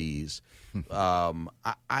employees. I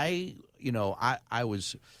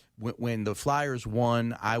was, when the Flyers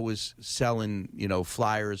won, I was selling,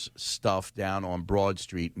 Flyers stuff down on Broad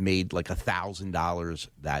Street, made like $1,000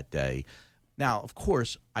 that day. Now, of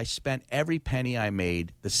course, I spent every penny I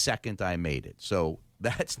made the second I made it. So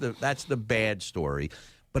that's the bad story.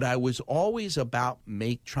 But I was always about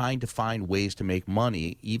trying to find ways to make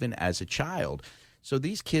money, even as a child. So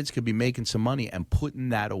these kids could be making some money and putting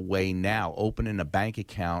that away now, opening a bank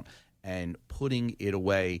account and putting it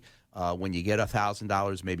away. When you get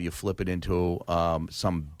 $1,000, maybe you flip it into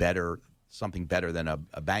something better than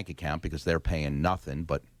a bank account, because they're paying nothing.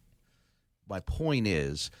 But my point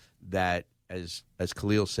is that, as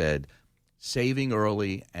Khalil said, saving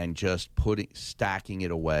early and just stacking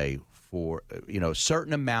it away for a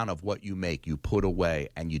certain amount of what you make, you put away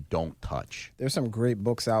and you don't touch. There's some great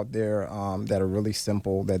books out there that are really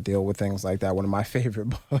simple, that deal with things like that. One of my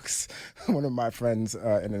favorite books, one of my friends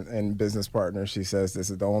and business partners, she says this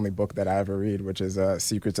is the only book that I ever read, which is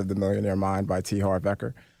Secrets of the Millionaire Mind by T. Harv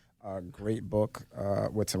Eker. Great book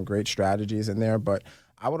with some great strategies in there. But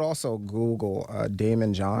I would also Google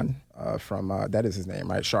Daymond John from, that is his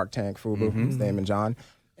name, right? Shark Tank, FUBU, It's Daymond John.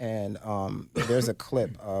 And there's a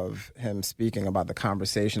clip of him speaking about the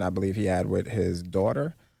conversation I believe he had with his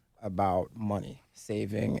daughter about money,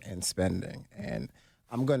 saving and spending. And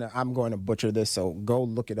I'm going to butcher this, so go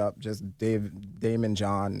look it up. Just Daymond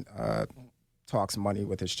John talks money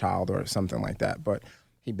with his child or something like that. But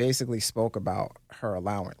he basically spoke about her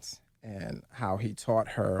allowance and how he taught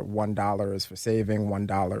her $1 is for saving,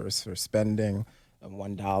 $1 is for spending, and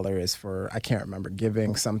 $1 is for, I can't remember,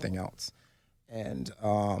 giving, something else. And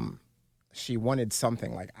she wanted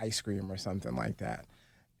something like ice cream or something like that.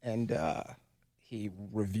 And he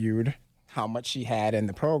reviewed how much she had in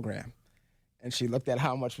the program. And she looked at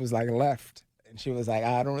how much was left. And she was like,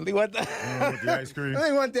 I don't really want that. I don't want the ice cream. I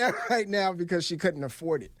don't want that right now, because she couldn't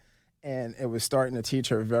afford it. And it was starting to teach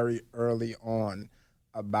her very early on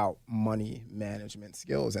about money management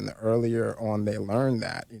skills. And the earlier on they learn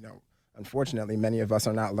that, unfortunately, many of us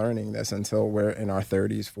are not learning this until we're in our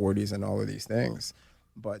 30s, 40s, and all of these things.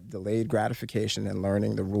 But delayed gratification and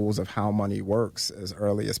learning the rules of how money works as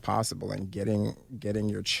early as possible, and getting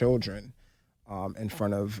your children in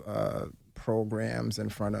front of programs, in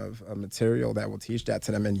front of material that will teach that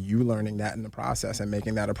to them, and you learning that in the process and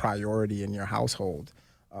making that a priority in your household.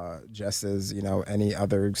 Just as any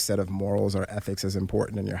other set of morals or ethics is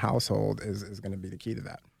important in your household is going to be the key to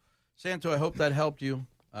that. Santo, I hope that helped you.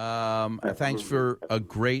 Thanks for a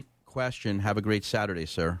great question. Have a great Saturday,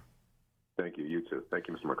 sir. Thank you. You too. Thank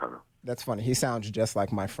you, Mr. Marcano. That's funny. He sounds just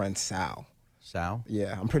like my friend Sal. Sal?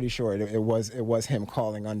 Yeah, I'm pretty sure it was him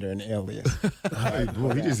calling under an alias.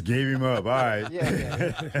 Boy, he just gave him up. All right.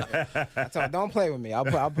 Yeah. That's all. Don't play with me.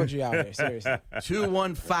 I'll put you out there. Seriously.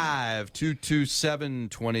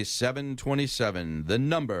 215-227-2727, the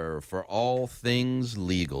number for all things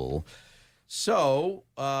legal. So,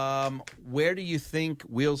 where do you think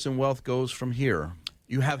Wheels and Wealth goes from here?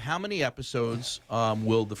 You have how many episodes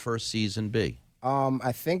will the first season be?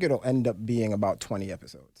 I think it'll end up being about 20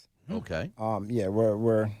 episodes. Okay. Yeah,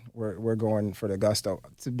 we're going for the gusto.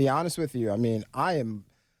 To be honest with you, I mean,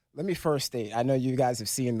 let me first state, I know you guys have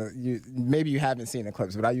seen maybe you haven't seen the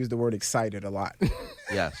clips, but I use the word excited a lot.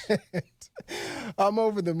 Yes. I'm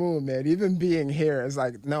over the moon, man. Even being here is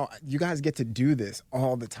like, no, you guys get to do this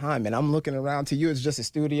all the time. And I'm looking around to you, it's just a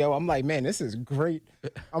studio. I'm like, man, this is great.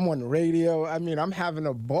 I'm on the radio. I mean, I'm having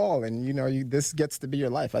a ball, and this gets to be your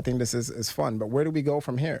life. I think this is fun. But where do we go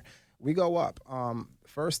from here? We go up.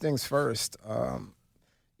 First things first, I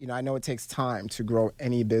know it takes time to grow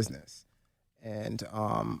any business. And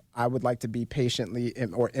I would like to be patiently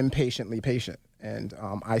or impatiently patient. And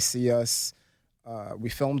I see us, we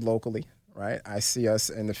filmed locally, right? I see us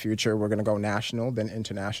in the future, we're going to go national, then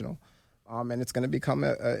international. And it's going to become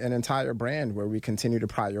an entire brand where we continue to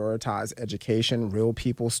prioritize education, real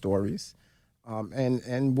people stories.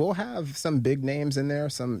 And we'll have some big names in there,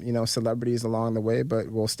 some, celebrities along the way,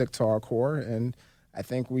 but we'll stick to our core. And I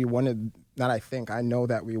think I know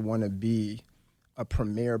that we want to be a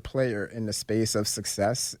premier player in the space of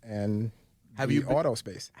success and auto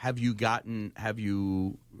space. Have you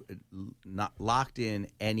not locked in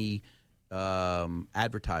any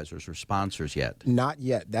advertisers or sponsors yet? Not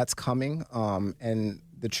yet. That's coming. And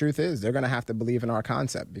the truth is, they're going to have to believe in our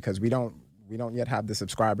concept because we don't yet have the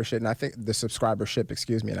subscribership, and I think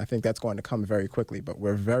and I think that's going to come very quickly. But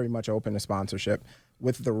we're very much open to sponsorship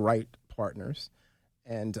with the right partners.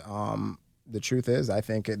 And the truth is, I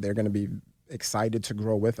think they're going to be excited to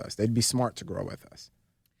grow with us. They'd be smart to grow with us.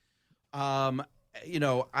 I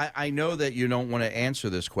know that you don't want to answer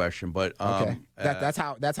this question, but okay, that's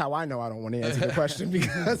how I know I don't want to answer the question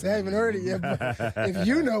because I haven't heard it yet. But if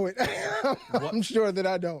you know it, I'm sure that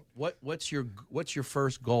I don't. What's your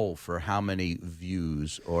first goal for how many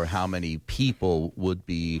views or how many people would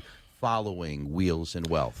be following Wheels and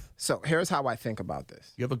Wealth? So here's how I think about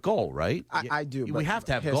this. You have a goal, right? I do. We have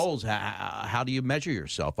to have goals. How do you measure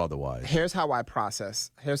yourself otherwise? Here's how I process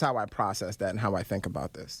that and how I think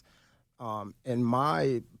about this. In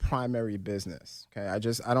my primary business, okay, I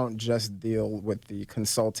don't just deal with the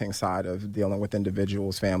consulting side of dealing with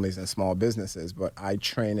individuals, families, and small businesses, but I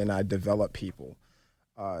train and I develop people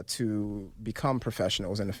to become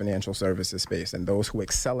professionals in the financial services space. And those who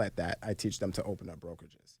excel at that, I teach them to open up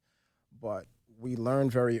brokerages. But we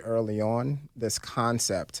learned very early on this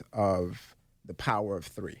concept of the power of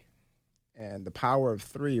three. And the power of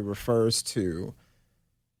three refers to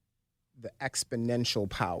the exponential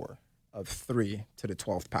power of 3 to the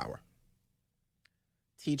 12th power.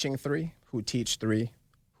 Teaching 3, who teach 3,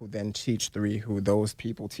 who then teach 3, who those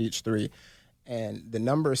people teach 3. And the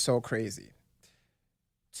number is so crazy.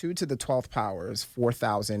 2 to the 12th power is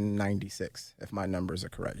 4,096, if my numbers are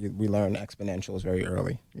correct. We learn exponentials very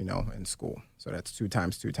early, in school. So that's 2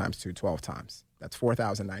 times 2 times 2, 12 times. That's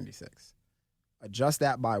 4,096. Adjust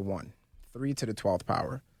that by 1. 3 to the 12th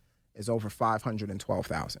power is over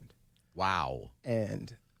 512,000. Wow.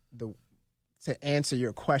 And to answer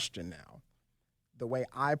your question now, the way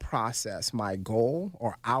I process my goal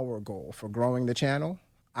or our goal for growing the channel,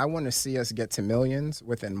 I want to see us get to millions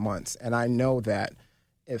within months. And I know that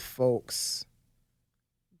if folks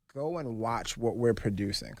go and watch what we're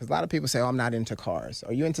producing, because a lot of people say, I'm not into cars.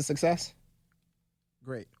 Are you into success?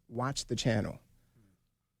 Great. Watch the channel.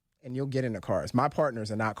 And you'll get into cars. My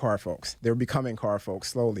partners are not car folks. They're becoming car folks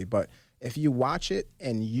slowly. But if you watch it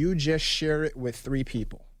and you just share it with 3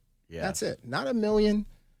 people, that's it. Not a million.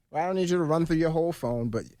 I don't need you to run through your whole phone,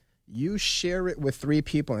 but you share it with 3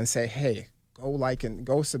 people and say, hey, go like and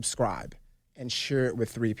go subscribe and share it with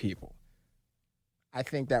 3 people. I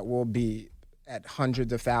think that we'll be at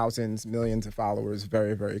hundreds of thousands, millions of followers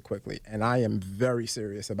very, very quickly. And I am very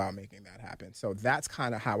serious about making that happen. So that's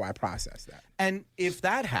kind of how I process that. And if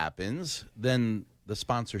that happens, then the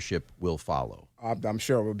sponsorship will follow. I'm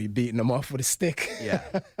sure we'll be beating them off with a stick.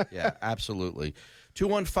 Yeah, absolutely.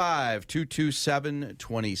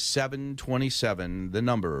 215-227-2727, the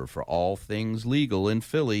number for all things legal in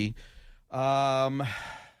Philly.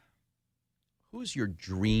 Who's your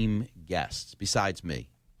dream guest besides me?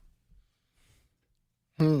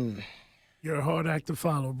 You're a hard act to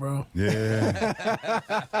follow, bro. Yeah.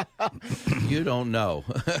 You don't know.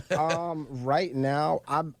 Right now,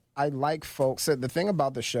 I like folks. So the thing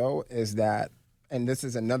about the show is that, and this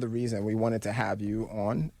is another reason we wanted to have you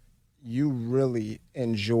on, you really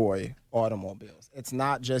enjoy automobiles. It's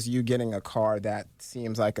not just you getting a car that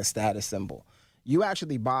seems like a status symbol. You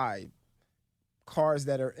actually buy cars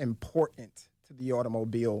that are important to the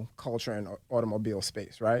automobile culture and automobile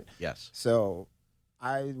space, right? Yes. So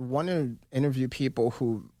I want to interview people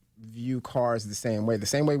who view cars the same way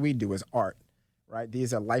we do as art, right?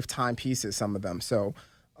 These are lifetime pieces, some of them. So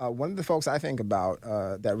one of the folks I think about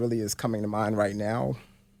that really is coming to mind right now,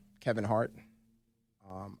 Kevin Hart.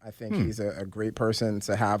 I think he's a great person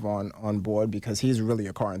to have on board because he's really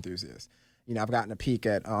a car enthusiast. You know, I've gotten a peek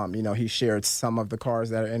at, he shared some of the cars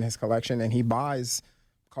that are in his collection, and he buys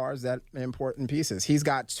cars that are important pieces. He's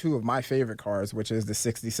got two of my favorite cars, which is the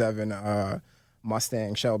 67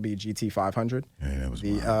 Mustang Shelby GT500. Yeah, that was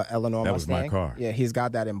the Eleanor that Mustang. was my car. Yeah, he's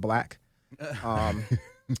got that in black.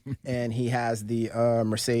 And he has the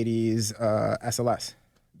Mercedes SLS,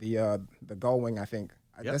 the Gullwing, I think.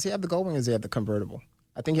 Yep. Does he have the Gullwing or does he have the convertible?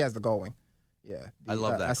 I think he has the Gullwing. Yeah, I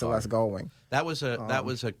love that SLS Gullwing. That was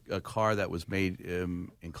a car that was made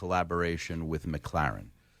in collaboration with McLaren.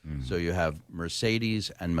 So you have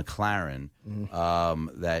Mercedes and McLaren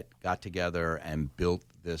that got together and built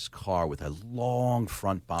this car with a long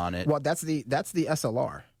front bonnet. Well, that's the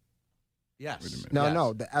SLR. Yes.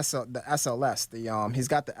 No, the SLS. He's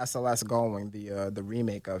got the SLS Gullwing, the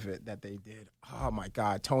remake of it that they did. Oh my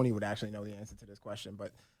God, Tony would actually know the answer to this question,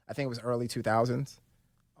 but I think it was early 2000s.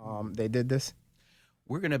 They did this.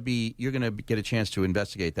 You're gonna get a chance to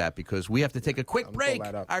investigate that because we have to take a quick break.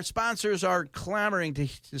 Our sponsors are clamoring to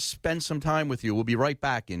spend some time with you. We'll be right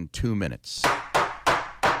back in 2 minutes.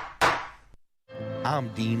 I'm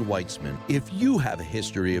Dean Weitzman. If you have a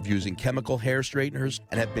history of using chemical hair straighteners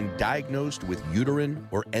and have been diagnosed with uterine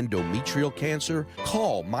or endometrial cancer,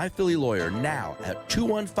 call My Philly Lawyer now at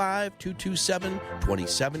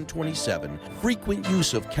 215-227-2727. Frequent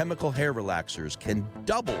use of chemical hair relaxers can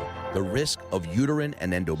double the risk of uterine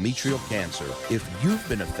and endometrial cancer. If you've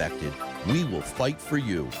been affected, we will fight for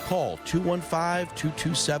you. Call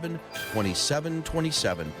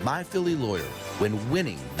 215-227-2727. My Philly Lawyer, when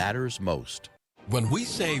winning matters most. When we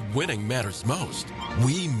say winning matters most,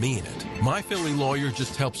 we mean it. My Philly Lawyer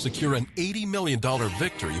just helped secure an $80 million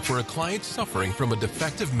victory for a client suffering from a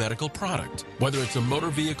defective medical product. Whether it's a motor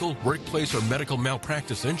vehicle, workplace, or medical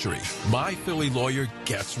malpractice injury, My Philly Lawyer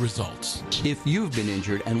gets results. If you've been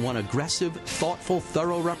injured and want aggressive, thoughtful,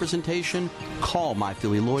 thorough representation, call My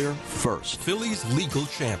Philly Lawyer first. Philly's legal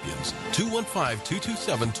champions,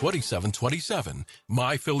 215-227-2727.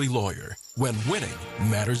 My Philly Lawyer, when winning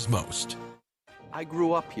matters most. I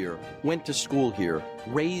grew up here, went to school here,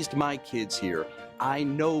 raised my kids here. I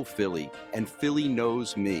know Philly, and Philly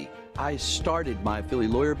knows me. I started My Philly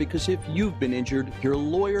Lawyer because if you've been injured, your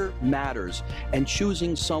lawyer matters, and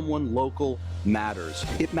choosing someone local matters.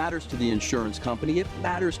 It matters to the insurance company, it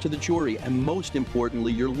matters to the jury, and most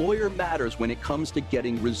importantly, your lawyer matters when it comes to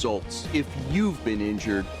getting results. If you've been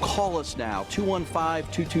injured, call us now,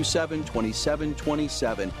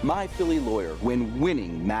 215-227-2727. My Philly Lawyer, when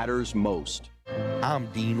winning matters most. I'm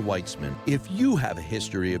Dean Weitzman. If you have a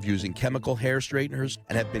history of using chemical hair straighteners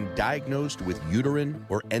and have been diagnosed with uterine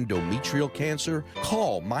or endometrial cancer,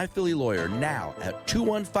 call My Philly Lawyer now at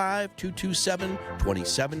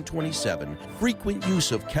 215-227-2727. Frequent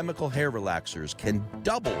use of chemical hair relaxers can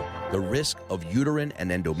double the risk of uterine and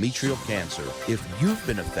endometrial cancer. If you've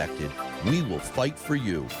been affected, we will fight for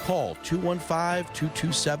you. Call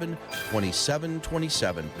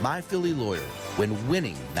 215-227-2727. My Philly Lawyer, when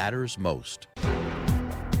winning matters most.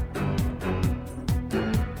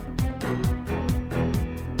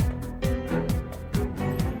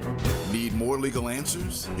 Need more legal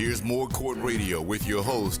answers? Here's more Court Radio with your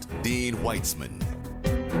host, Dean Weitzman.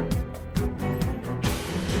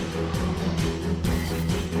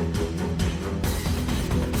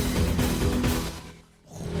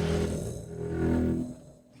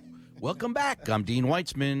 Welcome back. I'm Dean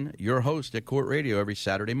Weitzman, your host at Court Radio every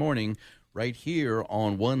Saturday morning, right here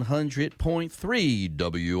on 100.3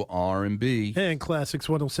 WRMB. And Classics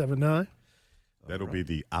 107.9. That'll be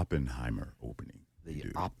the Oppenheimer opening. The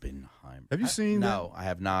Oppenheimer. Have you seen that? No, I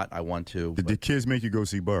have not. I want to. Did the kids make you go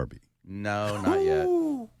see Barbie? No, not yet.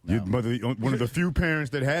 Your mother, one of the few parents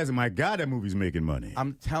that has it. My God, that movie's making money.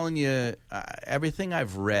 I'm telling you, everything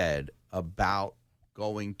I've read about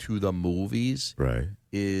going to the movies Right.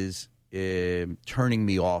 is turning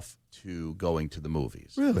me off to going to the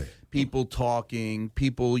movies. Really? People talking,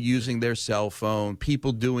 people using their cell phone,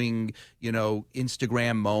 people doing,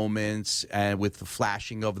 Instagram moments and with the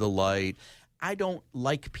flashing of the light. I don't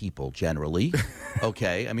like people generally.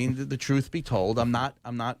 Okay, I mean the truth be told, I'm not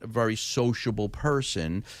a very sociable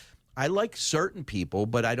person. I like certain people,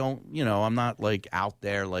 but I don't, I'm not like out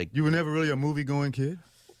there like. You were never really a movie-going kid?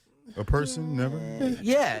 A person? Never?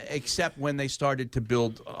 Yeah, except when they started to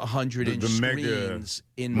build 100-inch the mega screens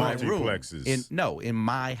in my room. multiplexes. In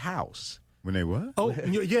my house. When they what? Oh,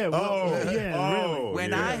 yeah. Well, really.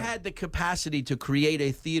 When I had the capacity to create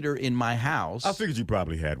a theater in my house, I figured you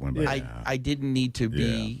probably had one by now. I didn't need to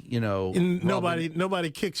be, And nobody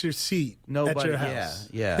kicks your seat at your house.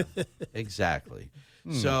 Yeah, exactly.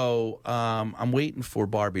 So I'm waiting for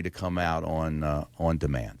Barbie to come out on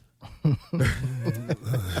demand.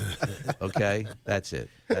 Okay, that's it.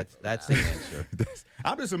 That's the answer.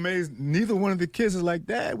 I'm just amazed. Neither one of the kids is like,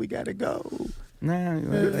 Dad, we got to go. No,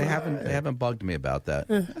 they haven't bugged me about that.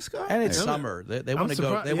 Let's go. And it's summer. They want to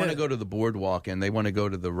go. They want to go to the boardwalk and they want to go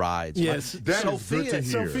to the rides. Yes, that is good to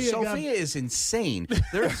hear. Sophia is insane.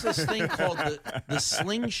 There's this thing called the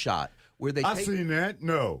slingshot where they. I've seen that.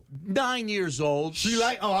 No. 9 years old.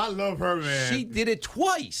 I love her, man. She did it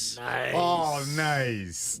twice. Nice. Oh,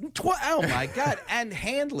 nice. Oh my God! And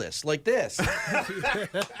handless like this.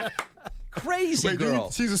 Crazy Wait, girl.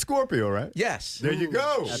 she's a Scorpio, right? Yes. There you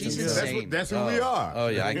go. She's insane. That's who we are. Oh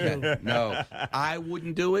yeah, I can't. No, I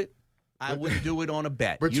wouldn't do it. I wouldn't do it on a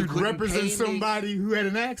bet. But you'd couldn't represent pay me. somebody who had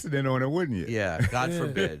an accident on it, wouldn't you? Yeah, God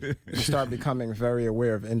forbid. You start becoming very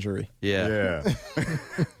aware of injury. Yeah. Yeah.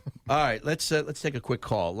 All right, let's take a quick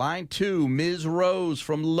call. Line 2, Ms. Rose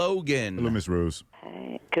from Logan. Hello, Miss Rose.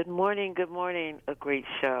 Hey, good morning. Good morning. A great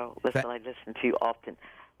show. Listen, I listen to you often.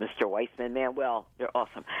 Mr. Weissman, Manuel, they're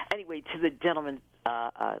awesome. Anyway, to the gentleman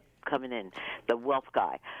coming in, the wealth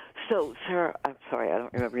guy. So, sir, I'm sorry, I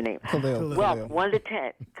don't remember your name. Khalil. Wealth, 1 to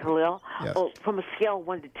 10. Khalil? Yes. Oh, from a scale of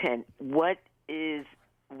 1 to 10, what is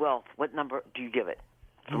wealth? What number do you give it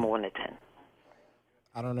from a 1 to 10?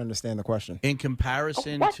 I don't understand the question. In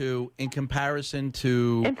comparison to Importance.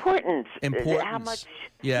 How much?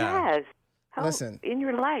 Yeah. Yes. Listen. In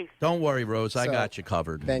your life. Don't worry, Rose. I So, got you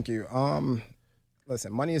covered. Thank you.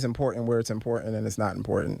 Listen, money is important where it's important, and it's not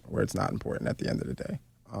important where it's not important at the end of the day.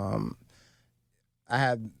 I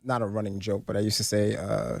had not a running joke, but I used to say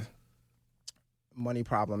money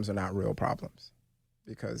problems are not real problems,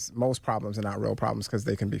 because most problems are not real problems because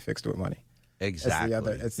they can be fixed with money.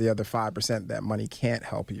 Exactly. It's the other 5% that money can't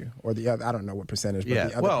help you, or the other, I don't know what percentage, but Yeah,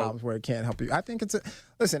 the other problems where it can't help you. I think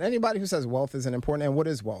listen, anybody who says wealth isn't important, and what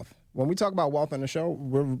is wealth? When we talk about wealth on the show,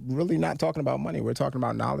 we're really not talking about money. We're talking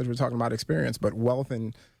about knowledge. We're talking about experience. But wealth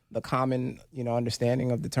and the common,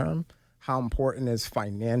 understanding of the term, how important is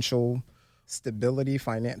financial stability,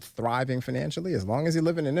 thriving financially? As long as you're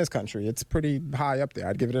living in this country, it's pretty high up there.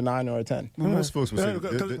 I'd give it a 9 or a 10. Well, most folks would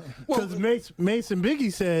say Because Mace and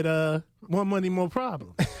Biggie said, more money, more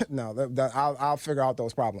problems. No, I'll figure out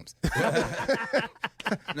those problems.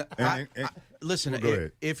 Listen, Well, go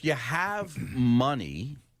ahead. if you have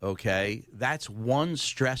money, okay, that's one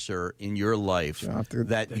stressor in your life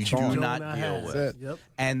that you do not deal with. Yep.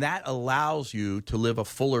 And that allows you to live a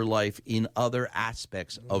fuller life in other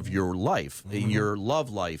aspects of your life, in your love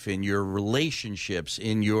life, in your relationships,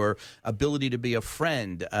 in your ability to be a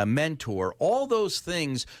friend, a mentor. All those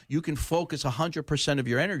things you can focus 100% of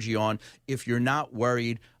your energy on if you're not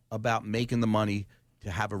worried about making the money to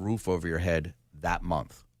have a roof over your head that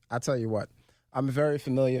month. I'll tell you what, I'm very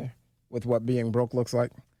familiar with what being broke looks like.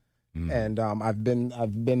 And I've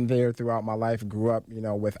been there throughout my life, grew up,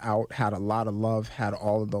 without, had a lot of love, had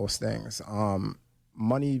all of those things.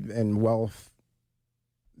 Money and wealth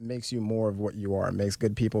makes you more of what you are. It makes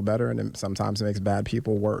good people better, and it sometimes makes bad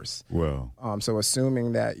people worse. Well, So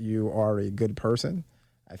assuming that you are a good person,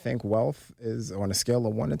 I think wealth is on a scale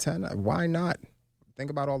of 1 to 10. Why not? Think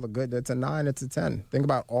about all the good. It's a 9, it's a 10. Think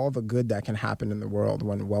about all the good that can happen in the world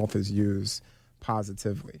when wealth is used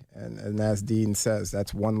positively. And as Dean says,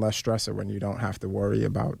 that's one less stressor when you don't have to worry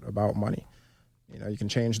about money. You can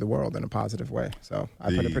change the world in a positive way. So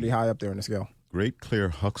I put it pretty high up there on the scale. great Claire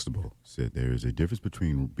Huxtable said there is a difference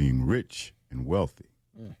between being rich and wealthy.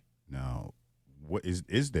 Now, what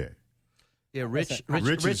is there? Yeah, rich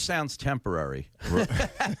sounds temporary. Rich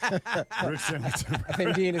sounds temporary. I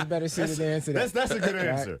think Dean is better suited to answer that. That's a good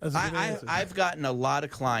answer. I've gotten a lot of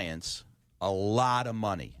clients a lot of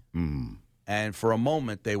money. And for a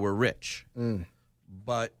moment, they were rich.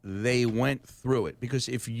 But they went through it. Because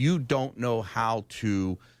if you don't know how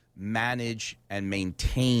to manage and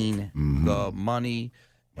maintain the money,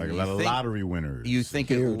 Like a lot of lottery winners. you think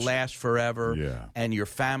it'll last forever, Yeah. and your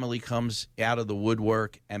family comes out of the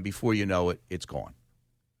woodwork, and before you know it, it's gone.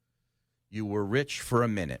 You were rich for a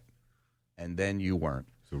minute, and then you weren't.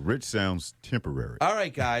 So rich sounds temporary. All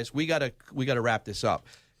right, guys, we gotta wrap this up.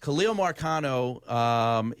 Khalil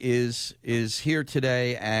Marcano is here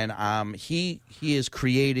today, and he has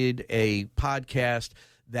created a podcast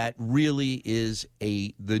that really is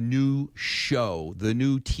the new show, the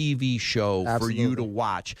new TV show for you to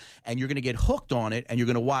watch, and you're going to get hooked on it, and you're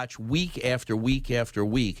going to watch week after week after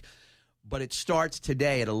week. but it starts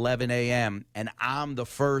today at 11 a.m., and I'm the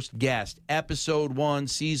first guest. Episode 1,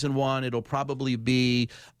 Season 1, it'll probably be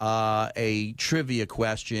a trivia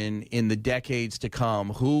question in the decades to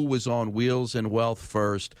come. Who was on Wheels and Wealth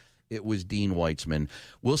first? It was Dean Weitzman.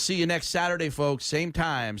 We'll see you next Saturday, folks. Same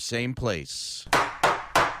time, same place.